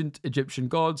 The ancient Egyptian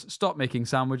gods stopped making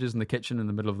sandwiches in the kitchen in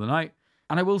the middle of the night.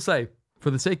 And I will say,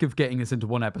 for the sake of getting this into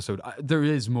one episode, there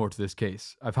is more to this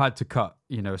case. I've had to cut,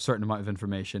 a certain amount of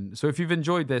information. So if you've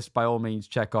enjoyed this, by all means,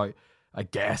 check out, I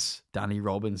guess, Danny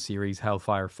Robbins' series,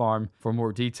 HELLFIRE Farm, for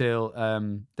more detail.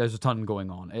 There's a ton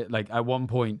going on. At one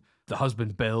point, the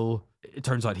husband, Bill, it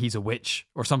turns out he's a witch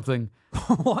or something.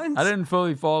 What? I didn't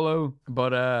fully follow,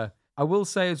 but I will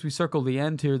say, as we circle the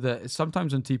end here, that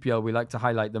sometimes on TPL, we like to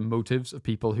highlight the motives of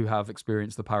people who have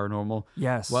experienced the paranormal.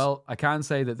 Yes. Well, I can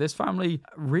say that this family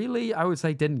really, I would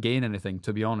say, didn't gain anything,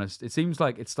 to be honest. It seems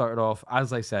like it started off,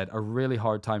 as I said, a really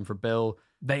hard time for Bill.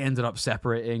 They ended up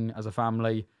separating as a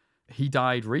family. He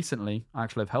died recently,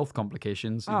 actually, of health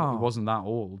complications. He wasn't that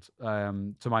old.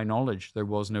 To my knowledge, there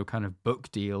was no kind of book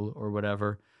deal or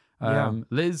whatever.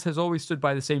 Liz has always stood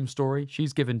by the same story.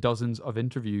 She's given dozens of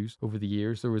interviews over the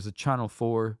years. There was a Channel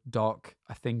 4 doc,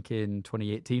 I think in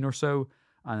 2018 or so.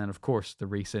 And then, of course, the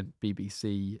recent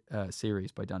BBC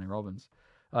series by Danny Robbins.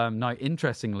 Now,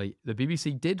 interestingly, the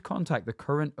BBC did contact the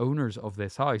current owners of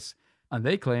this house, and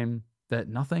they claim that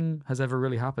nothing has ever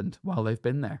really happened while they've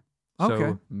been there.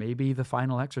 So maybe the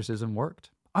final exorcism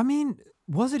worked. I mean,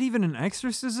 Was it even an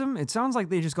exorcism? It sounds like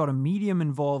they just got a medium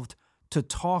involved to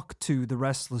talk to the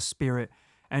restless spirit,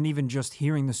 and even just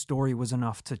hearing the story was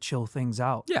enough to chill things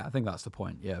out. Yeah, I think that's the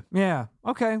point. Yeah. Yeah.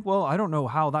 Okay. Well, I don't know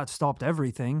how that stopped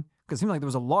everything, because it seemed like there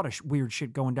was a lot of weird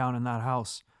shit going down in that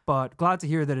house. But glad to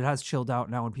hear that it has chilled out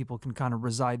now and people can kind of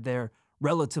reside there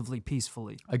relatively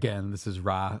peacefully. Again, this is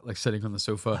Ra, like sitting on the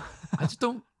sofa. I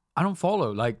don't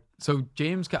follow. Like, so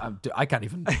James, I can't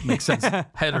even make sense,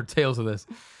 head or tails of this.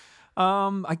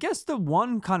 I guess the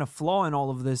one kind of flaw in all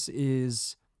of this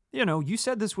is, you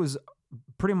said this was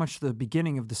pretty much the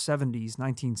beginning of the 70s,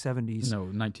 1970s. No,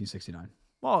 1969.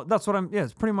 Well, that's what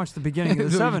it's pretty much the beginning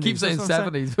of the 70s. You keep saying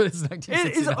 70s, but it's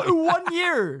 1969. It's 1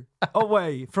 year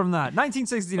away from that.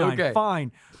 1969, Okay.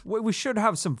 Fine. We should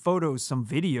have some photos, some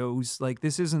videos. Like,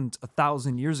 this isn't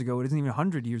 1,000 years ago. It isn't even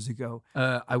 100 years ago.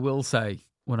 I will say,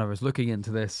 when I was looking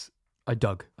into this, I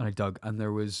dug, and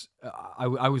there was,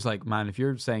 I was like, man, if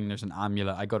you're saying there's an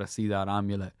amulet, I got to see that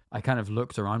amulet. I kind of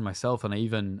looked around myself, and I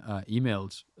even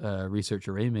emailed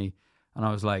researcher Amy, and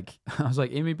I was like,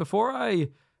 Amy, before I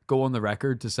go on the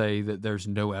record to say that there's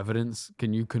no evidence,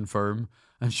 can you confirm?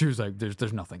 And she was like,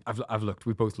 there's nothing. I've looked.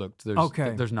 We both looked.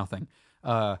 There's nothing.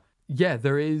 Yeah,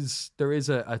 there is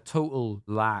a total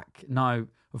lack. Now,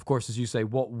 of course, as you say,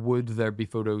 what would there be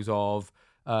photos of?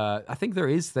 I think there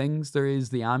is things. There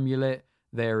is the amulet.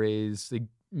 There is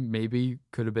maybe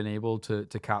could have been able to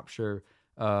capture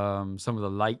some of the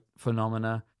light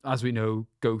phenomena. As we know,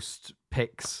 ghost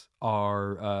pics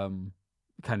are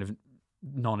kind of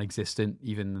non-existent,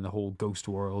 even in the whole ghost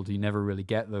world. You never really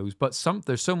get those. But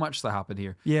there's so much that happened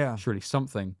here. Yeah, surely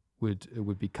something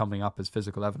would be coming up as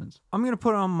physical evidence. I'm going to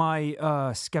put on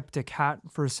my skeptic hat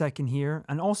for a second here,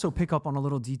 and also pick up on a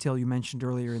little detail you mentioned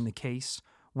earlier in the case,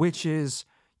 which is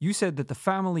you said that the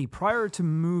family, prior to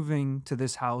moving to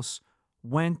this house,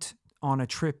 went on a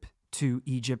trip to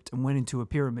Egypt and went into a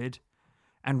pyramid,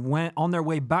 and went on their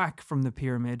way back from the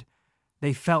pyramid,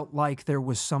 they felt like there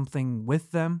was something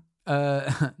with them.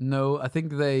 No, I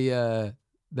think they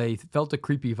felt a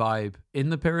creepy vibe in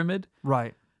the pyramid.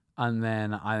 Right. And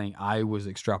then I think I was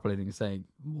extrapolating and saying,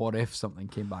 what if something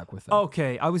came back with them?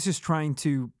 Okay, I was just trying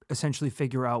to essentially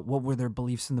figure out what were their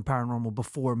beliefs in the paranormal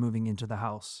before moving into the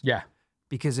house. Yeah.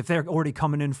 Because if they're already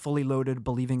coming in fully loaded,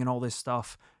 believing in all this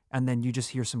stuff, and then you just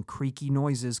hear some creaky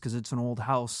noises because it's an old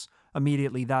house,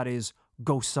 immediately that is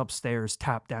ghosts upstairs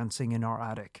tap dancing in our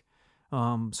attic.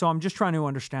 So I'm just trying to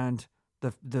understand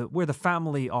the where the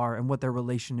family are and what their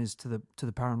relation is to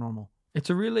the paranormal. It's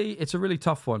a really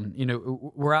tough one.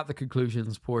 We're at the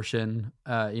conclusions portion.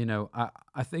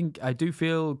 I think I do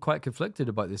feel quite conflicted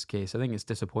about this case. I think it's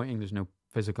disappointing there's no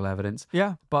physical evidence.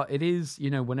 Yeah. But it is,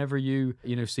 whenever you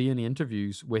see any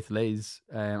interviews with Liz,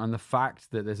 and the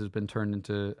fact that this has been turned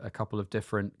into a couple of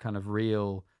different kind of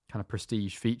real kind of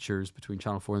prestige features between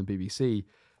Channel 4 and the BBC,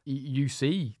 you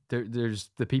see there's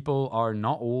the people are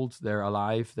not old, they're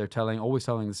alive, they're always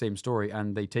telling the same story,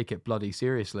 and they take it bloody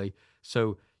seriously.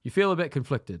 So you feel a bit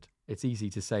conflicted. It's easy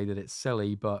to say that it's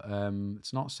silly, but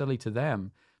it's not silly to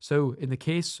them. So in the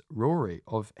case, Rory,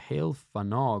 of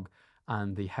HELLFIRE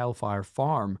and the HELLFIRE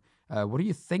farm, what do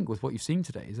you think with what you've seen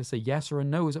today? Is this a yes or a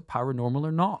no? Is it paranormal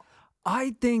or not?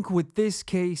 I think with this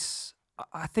case,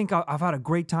 I think I've had a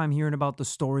great time hearing about the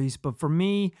stories, but for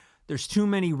me, there's too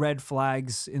many red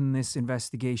flags in this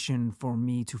investigation for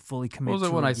me to fully commit to it. Was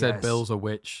it when I said yes. Bill's a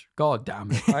witch? God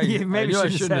damn it. Maybe I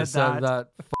shouldn't have said that.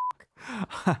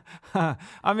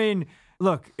 I mean,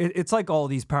 look, it's like all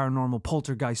these paranormal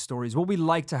poltergeist stories. What we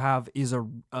like to have is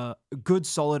a good,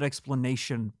 solid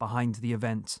explanation behind the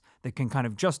events that can kind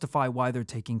of justify why they're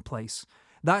taking place.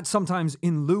 That sometimes,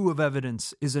 in lieu of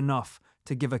evidence, is enough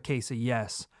to give a case a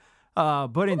yes.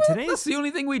 But in today's... That's the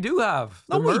only thing we do have.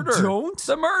 No, The murder. we don't.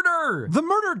 The murder. The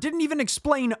murder didn't even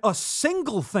explain a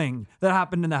single thing that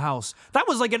happened in the house. That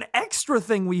was like an extra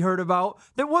thing we heard about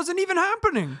that wasn't even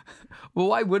happening. Well,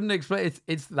 why wouldn't it explain?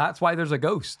 That's why there's a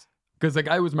ghost. Because the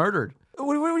guy was murdered.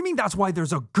 What do you mean that's why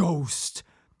there's a ghost?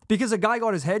 Because a guy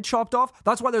got his head chopped off?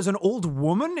 That's why there's an old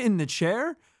woman in the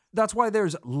chair? That's why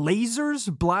there's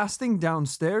lasers blasting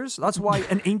downstairs? That's why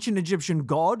an ancient Egyptian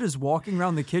god is walking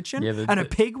around the kitchen? Yeah, and a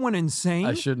pig went insane?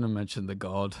 I shouldn't have mentioned the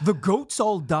god. The goats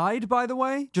all died, by the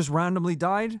way? Just randomly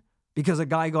died? Because a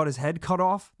guy got his head cut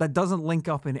off? That doesn't link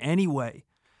up in any way.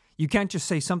 You can't just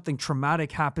say something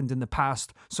traumatic happened in the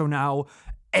past, so now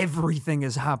everything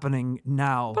is happening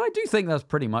now. But I do think that's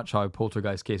pretty much how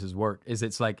poltergeist cases work.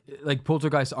 It's like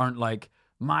poltergeists aren't like,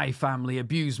 my family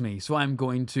abused me, so I'm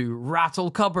going to rattle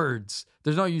cupboards.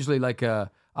 There's not usually like a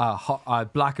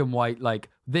black and white, like,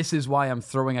 this is why I'm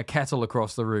throwing a kettle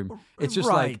across the room. It's just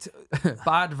right. like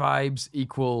bad vibes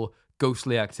equal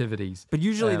ghostly activities. But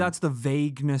usually that's the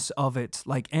vagueness of it.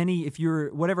 Like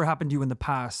whatever happened to you in the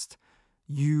past,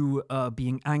 you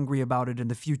being angry about it in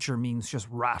the future means just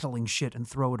rattling shit and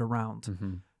throw it around.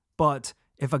 Mm-hmm. But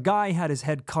if a guy had his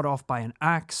head cut off by an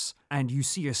axe and you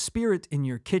see a spirit in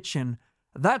your kitchen,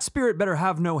 that spirit better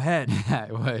have no head.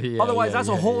 Otherwise, that's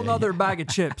a whole nother bag of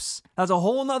chips. That's a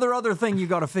whole nother other thing you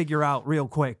got to figure out real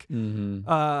quick.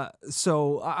 Mm-hmm.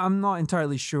 So I'm not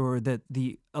entirely sure that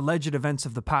the alleged events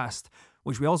of the past,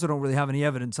 which we also don't really have any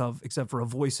evidence of, except for a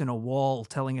voice in a wall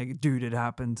telling a dude it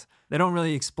happened, they don't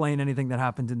really explain anything that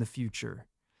happened in the future.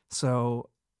 So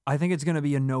I think it's going to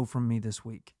be a no from me this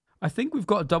week. I think we've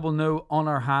got a double no on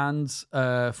our hands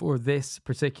for this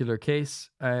particular case,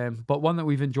 but one that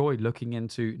we've enjoyed looking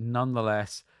into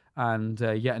nonetheless. And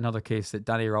yet another case that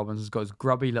Danny Robbins has got his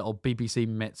grubby little BBC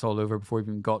mitts all over before we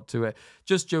even got to it.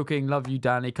 Just joking. Love you,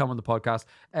 Danny. Come on the podcast.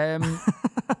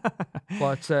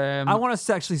 But I want us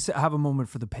to actually have a moment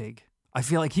for the pig. I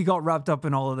feel like he got wrapped up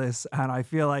in all of this, and I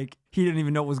feel like he didn't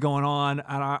even know what was going on.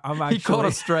 And I'm actually... He caught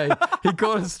astray. He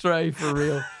caught astray for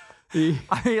real.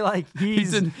 I mean, like,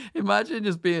 imagine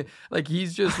just being like,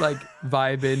 he's just like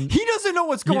vibing. He doesn't know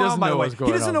what's going on, by the way.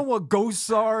 He doesn't know what ghosts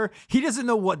are. He doesn't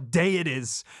know what day it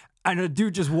is. And a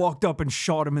dude just walked up and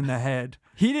shot him in the head.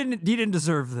 He didn't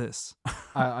deserve this.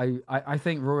 I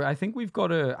think, Rory, I think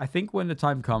when the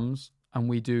time comes and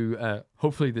we do,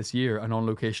 hopefully this year, an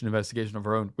on-location investigation of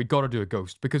our own, we got to do a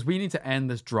ghost, because we need to end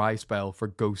this dry spell for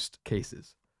ghost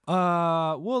cases.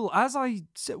 Well, as I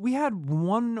said, we had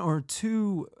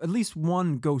at least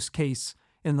one ghost case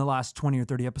in the last 20 or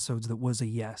 30 episodes that was a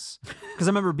yes. Because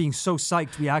I remember being so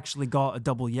psyched we actually got a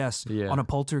double yes on a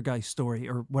poltergeist story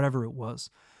or whatever it was.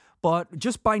 But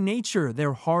just by nature,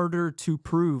 they're harder to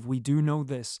prove. We do know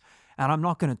this. And I'm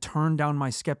not going to turn down my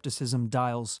skepticism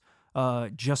dials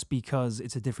just because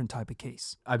it's a different type of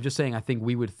case. I'm just saying, I think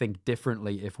we would think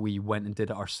differently if we went and did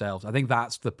it ourselves. I think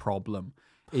that's the problem.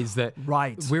 Is that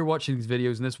we're watching these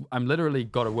videos, and I'm literally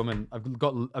I've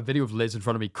got a video of Liz in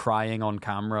front of me crying on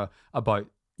camera about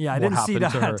I didn't see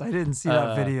that. I didn't see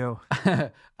that video.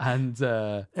 And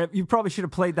you probably should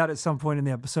have played that at some point in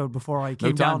the episode before I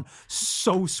came down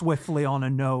so swiftly on a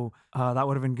no. That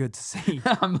would have been good to see.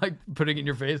 I'm like putting it in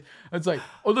your face. It's like,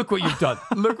 oh, look what you've done.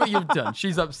 Look what you've done.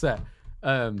 She's upset.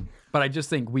 But I just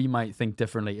think we might think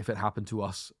differently if it happened to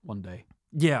us one day.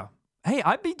 Yeah. Hey,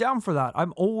 I'd be down for that.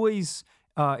 I'm always...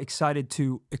 excited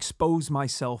to expose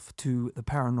myself to the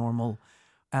paranormal.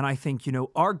 And I think,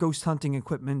 our ghost hunting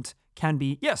equipment can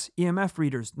be, yes, EMF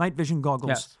readers, night vision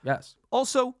goggles. Yes.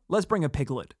 Also, let's bring a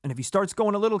piglet. And if he starts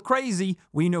going a little crazy,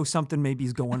 we know something maybe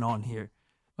is going on here.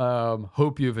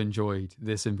 Hope you've enjoyed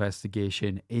this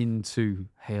investigation into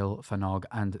Hale Fanog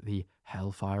and the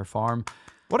Hellfire Farm.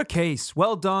 What a case.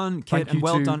 Well done, Kit, and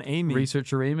well done, Amy.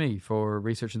 Researcher Amy for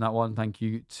researching that one. Thank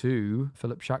you to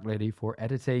Philip Shacklady for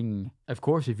editing. Of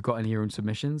course, if you've got any of your own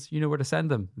submissions, you know where to send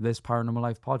them. This Paranormal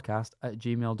Life Podcast at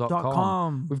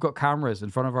gmail.com. We've got cameras in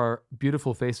front of our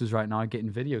beautiful faces right now getting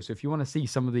video. So if you want to see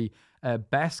some of the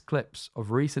best clips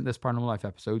of recent This Paranormal Life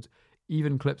episodes,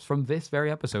 even clips from this very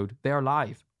episode, they are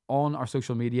live on our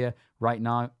social media right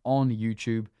now on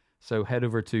YouTube. So head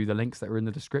over to the links that are in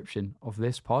the description of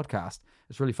this podcast.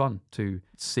 It's really fun to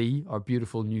see our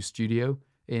beautiful new studio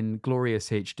in glorious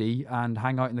HD and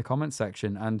hang out in the comments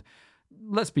section. And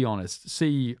let's be honest,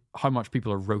 see how much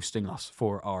people are roasting us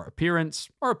for our appearance,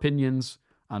 our opinions,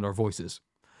 and our voices.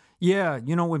 Yeah,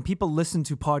 when people listen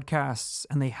to podcasts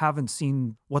and they haven't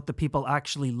seen what the people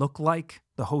actually look like,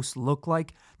 the hosts look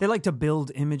like, they like to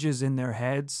build images in their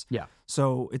heads. Yeah.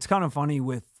 So it's kind of funny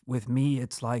with me.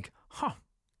 It's like,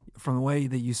 from the way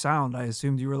that you sound, I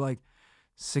assumed you were like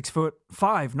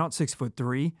 6'5", not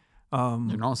 6'3".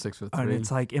 You're not 6'3". And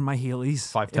it's like in my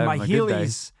Heelys. 5'10", in my on a good day.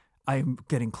 Heelys, I'm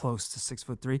getting close to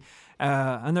 6'3".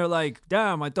 And they're like,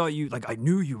 damn, I thought I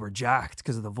knew you were jacked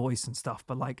because of the voice and stuff,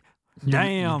 but like,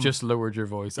 damn. You just lowered your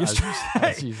voice as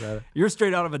you said it. You're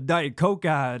straight out of a Diet Coke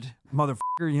ad, motherfucker.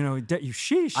 You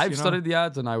sheesh. I've studied the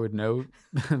ads and I would know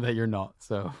that you're not.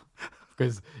 So,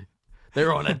 because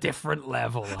they're on a different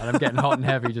level and I'm getting hot and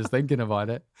heavy just thinking about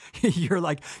it.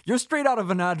 You're straight out of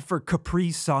an ad for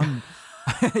Capri Sun.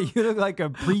 You look like a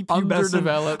prepubescent,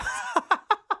 underdeveloped,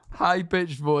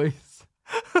 high-pitched voice.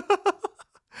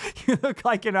 You look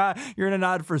like you're in an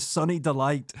ad for Sunny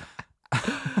Delight.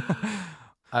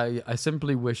 I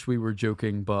simply wish we were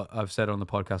joking, but I've said on the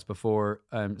podcast before,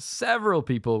 several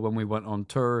people when we went on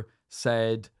tour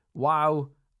said, wow,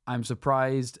 I'm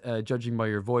surprised, judging by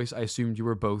your voice, I assumed you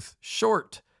were both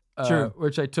short. Sure.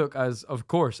 Which I took as, of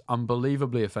course,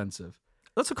 unbelievably offensive.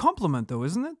 That's a compliment though,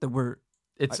 isn't it?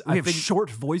 We have short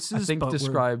voices. I think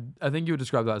you would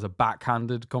describe that as a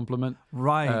backhanded compliment.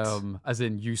 Right. As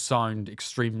in you sound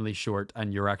extremely short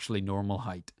and you're actually normal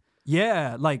height.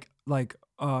 Yeah, like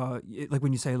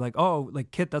when you say like, oh,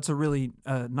 like Kit, that's a really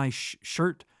nice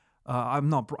shirt. I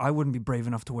wouldn't be brave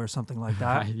enough to wear something like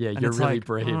that. Yeah, And you're it's really like,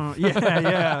 brave.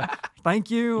 Yeah.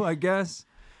 Thank you, I guess.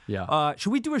 Yeah.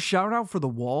 Should we do a shout out for the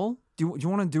wall? Do you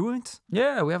want to do it?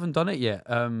 Yeah, we haven't done it yet.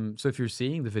 So if you're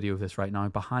seeing the video of this right now,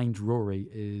 behind Rory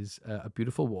is a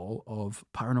beautiful wall of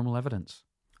paranormal evidence.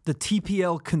 The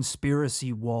TPL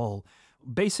conspiracy wall.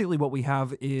 Basically what we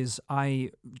have is I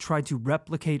tried to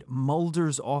replicate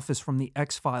Mulder's office from the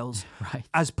X-Files Right.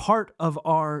 as part of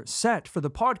our set for the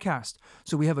podcast.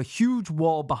 So we have a huge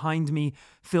wall behind me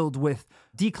filled with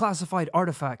declassified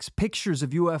artifacts, pictures of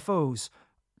UFOs,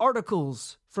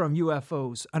 articles from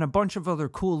UFOs, and a bunch of other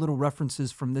cool little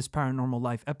references from This Paranormal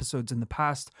Life episodes in the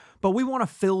past. But we want to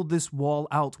fill this wall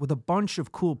out with a bunch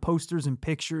of cool posters and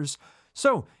pictures.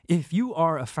 So if you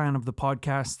are a fan of the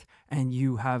podcast and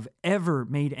you have ever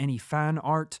made any fan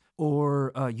art,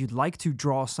 or you'd like to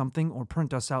draw something or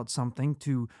print us out something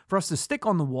for us to stick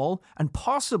on the wall and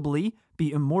possibly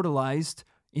be immortalized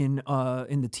in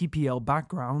the TPL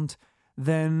background,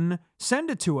 then send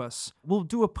it to us. We'll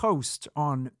do a post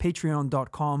on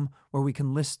patreon.com where we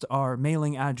can list our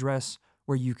mailing address,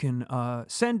 where you can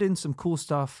send in some cool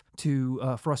stuff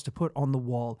for us to put on the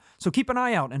wall. So keep an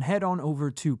eye out and head on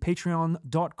over to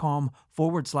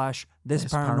patreon.com/This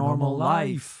Paranormal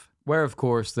Life. Where, of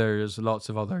course, there's lots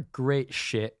of other great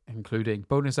shit, including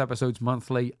bonus episodes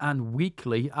monthly and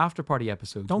weekly after-party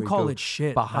episodes. Don't call it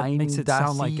shit. Behind that makes it the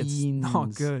sound like it's scenes.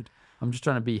 not good. I'm just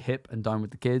trying to be hip and down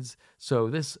with the kids. So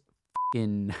this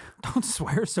fucking Don't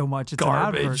swear so much. It's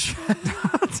garbage an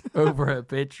advert. over at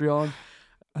Patreon.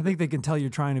 I think they can tell you're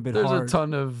trying a bit There's hard. a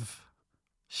ton of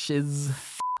shiz.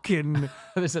 Fucking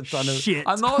There's a ton of shit.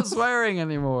 I'm not swearing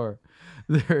anymore.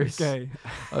 There's a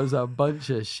bunch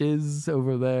of shiz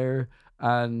over there,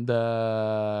 and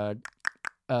don't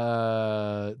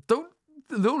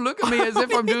look at me as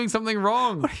if I'm doing something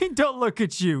wrong. Don't look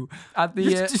at you. At the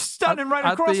You're just standing right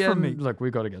at across the from end- me. Look, we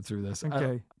got to get through this.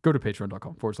 Okay. Go to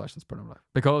patreon.com/This Paranormal Life,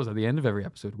 because at the end of every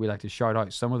episode, we like to shout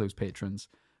out some of those patrons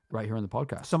right here on the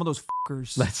podcast. Some of those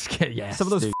fuckers. Let's get Some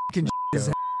of those dude. fucking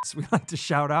shiz we like to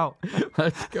shout out.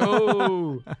 Let's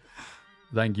go.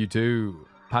 Thank you to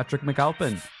Patrick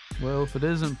McAlpin. Well, if it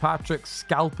isn't Patrick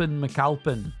Scalpin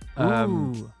McAlpin,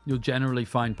 Ooh. you'll generally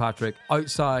find Patrick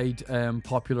outside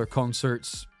popular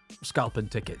concerts scalping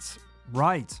tickets.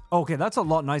 Right. Okay, that's a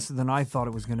lot nicer than I thought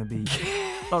it was going to be.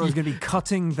 Thought it was going to be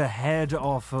cutting the head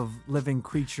off of living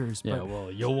creatures. But Yeah, well,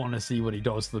 you'll want to see what he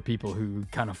does to the people who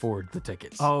can afford the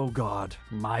tickets. oh, God.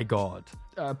 My God.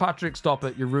 Patrick, stop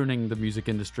it. You're ruining the music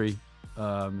industry.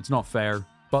 It's not fair.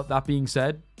 But that being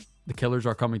said, the Killers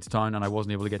are coming to town and I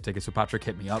wasn't able to get tickets. So Patrick,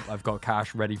 hit me up. I've got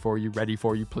cash ready for you,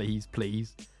 please,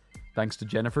 please. Thanks to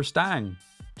Jennifer Stang.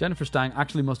 Jennifer Stang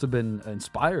actually must have been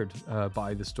inspired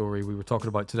by the story we were talking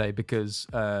about today, because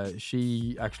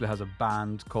she actually has a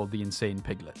band called the Insane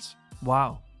Piglets.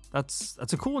 Wow. That's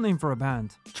a cool name for a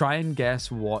band. Try and guess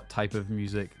what type of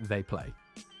music they play,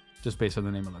 just based on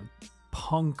the name alone.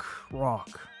 Punk rock.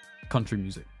 Country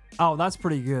music. Oh, that's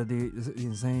pretty good. The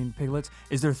Insane Piglets.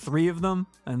 Is there 3 of them?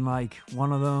 And like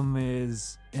one of them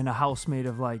is in a house made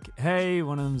of like hay.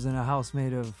 One of them's in a house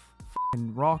made of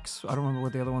f***ing rocks. I don't remember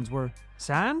what the other ones were.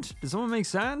 Sand? Did someone make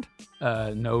sand?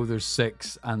 No, there's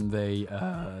 6, and they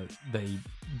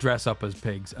dress up as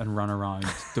pigs and run around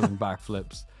doing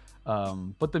backflips.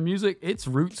 But the music, it's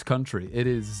roots country. It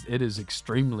is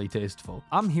extremely tasteful.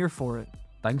 I'm here for it.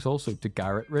 Thanks also to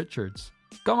Garrett Richards.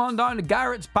 Come on down to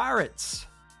Garrett's Parrots.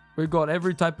 We've got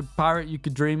every type of parrot you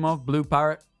could dream of. Blue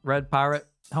parrot, red parrot,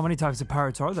 How many types of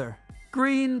parrots are there?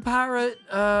 green parrot.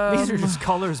 These are just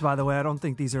colors, by the way. I don't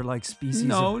think these are like species.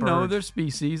 No, of no, bird. they're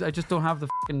species. I just don't have the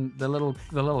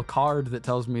little card that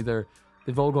tells me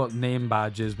they've all got name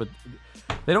badges, but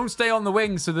they don't stay on the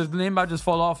wings, so the name badges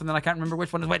fall off, and then I can't remember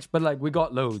which one is which. But like, we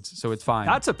got loads, so it's fine.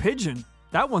 That's a pigeon.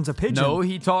 That one's a pigeon. No,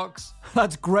 he talks.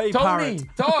 That's gray Tony, parrot.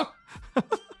 talk.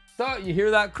 Talk. You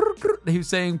hear that? He was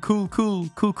saying cool.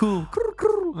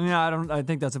 Yeah, I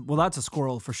think that's a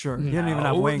squirrel for sure. He didn't even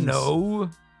have wings.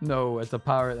 No, it's a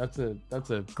parrot. That's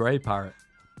a gray parrot.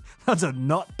 That's a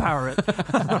nut parrot.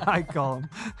 That's what I call him.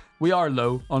 We are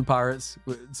low on parrots,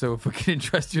 so if we can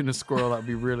interest you in a squirrel, that'd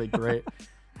be really great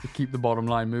to keep the bottom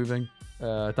line moving.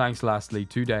 Thanks lastly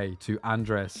today to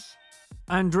Andres.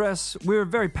 Andres, we're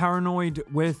very paranoid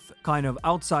with kind of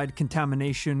outside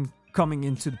contamination coming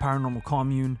into the paranormal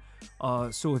commune.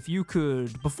 So if you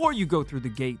could, before you go through the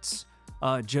gates,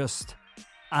 just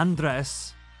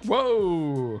Andres,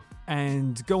 Whoa!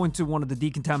 And go into one of the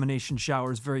decontamination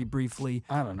showers very briefly.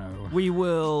 I don't know. We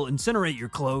will incinerate your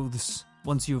clothes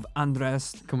once you've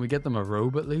undressed. Can we get them a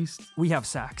robe at least? We have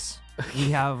sacks. We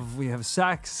have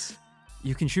sacks.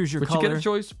 You can choose your But color. you get a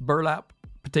choice: burlap,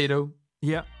 potato,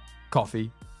 Yeah.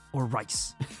 coffee. Or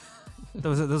rice.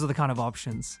 those are the kind of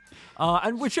options.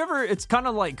 And whichever, it's kind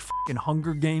of like fucking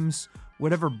Hunger Games.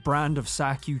 Whatever brand of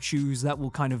sack you choose, that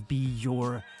will kind of be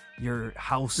your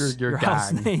house, your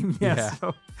house gang. name. Yeah. Yeah.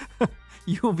 So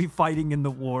you will be fighting in the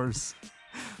wars.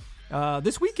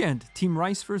 This weekend, Team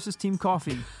Rice versus Team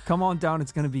Coffee. Come on down.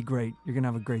 It's going to be great. You're going to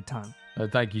have a great time.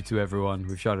 Thank you to everyone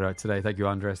we've shouted out today. Thank you,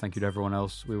 Andres. Thank you to everyone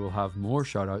else. We will have more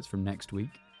shout outs from next week.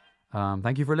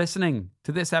 Thank you for listening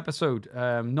to this episode.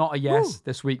 Not a yes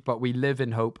this week, but we live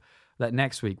in hope that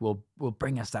next week will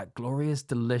bring us that glorious,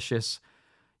 delicious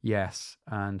yes.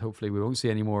 And hopefully we won't see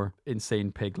any more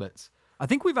insane piglets. I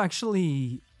think we've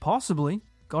actually possibly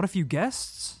got a few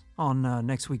guests on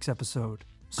next week's episode.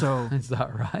 So Is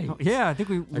that right? yeah, I think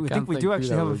we do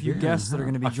actually have a few guests that are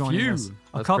going to be joining us.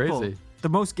 That's couple. crazy. The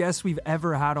most guests we've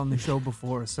ever had on the show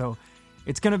before. So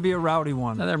it's going to be a rowdy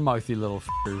one. And they're mouthy little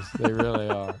f***ers. They really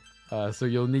are. So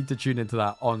you'll need to tune into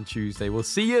that on Tuesday. We'll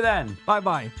see you then.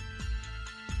 Bye-bye.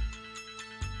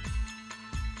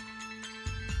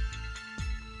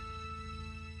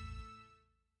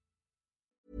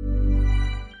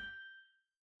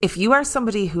 If you are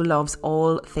somebody who loves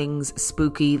all things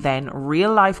spooky, then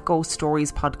Real Life Ghost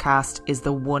Stories podcast is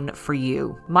the one for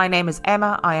you. My name is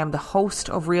Emma. I am the host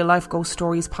of Real Life Ghost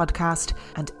Stories podcast,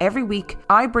 and every week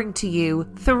I bring to you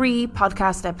 3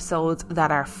 podcast episodes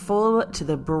that are full to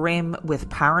the brim with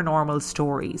paranormal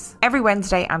stories. Every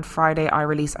Wednesday and Friday I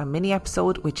release a mini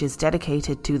episode which is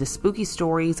dedicated to the spooky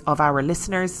stories of our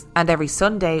listeners, and every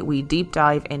Sunday we deep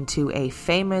dive into a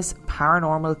famous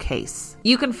paranormal case.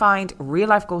 You can find Real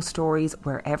Life Ghost Stories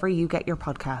wherever you get your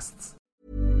podcasts.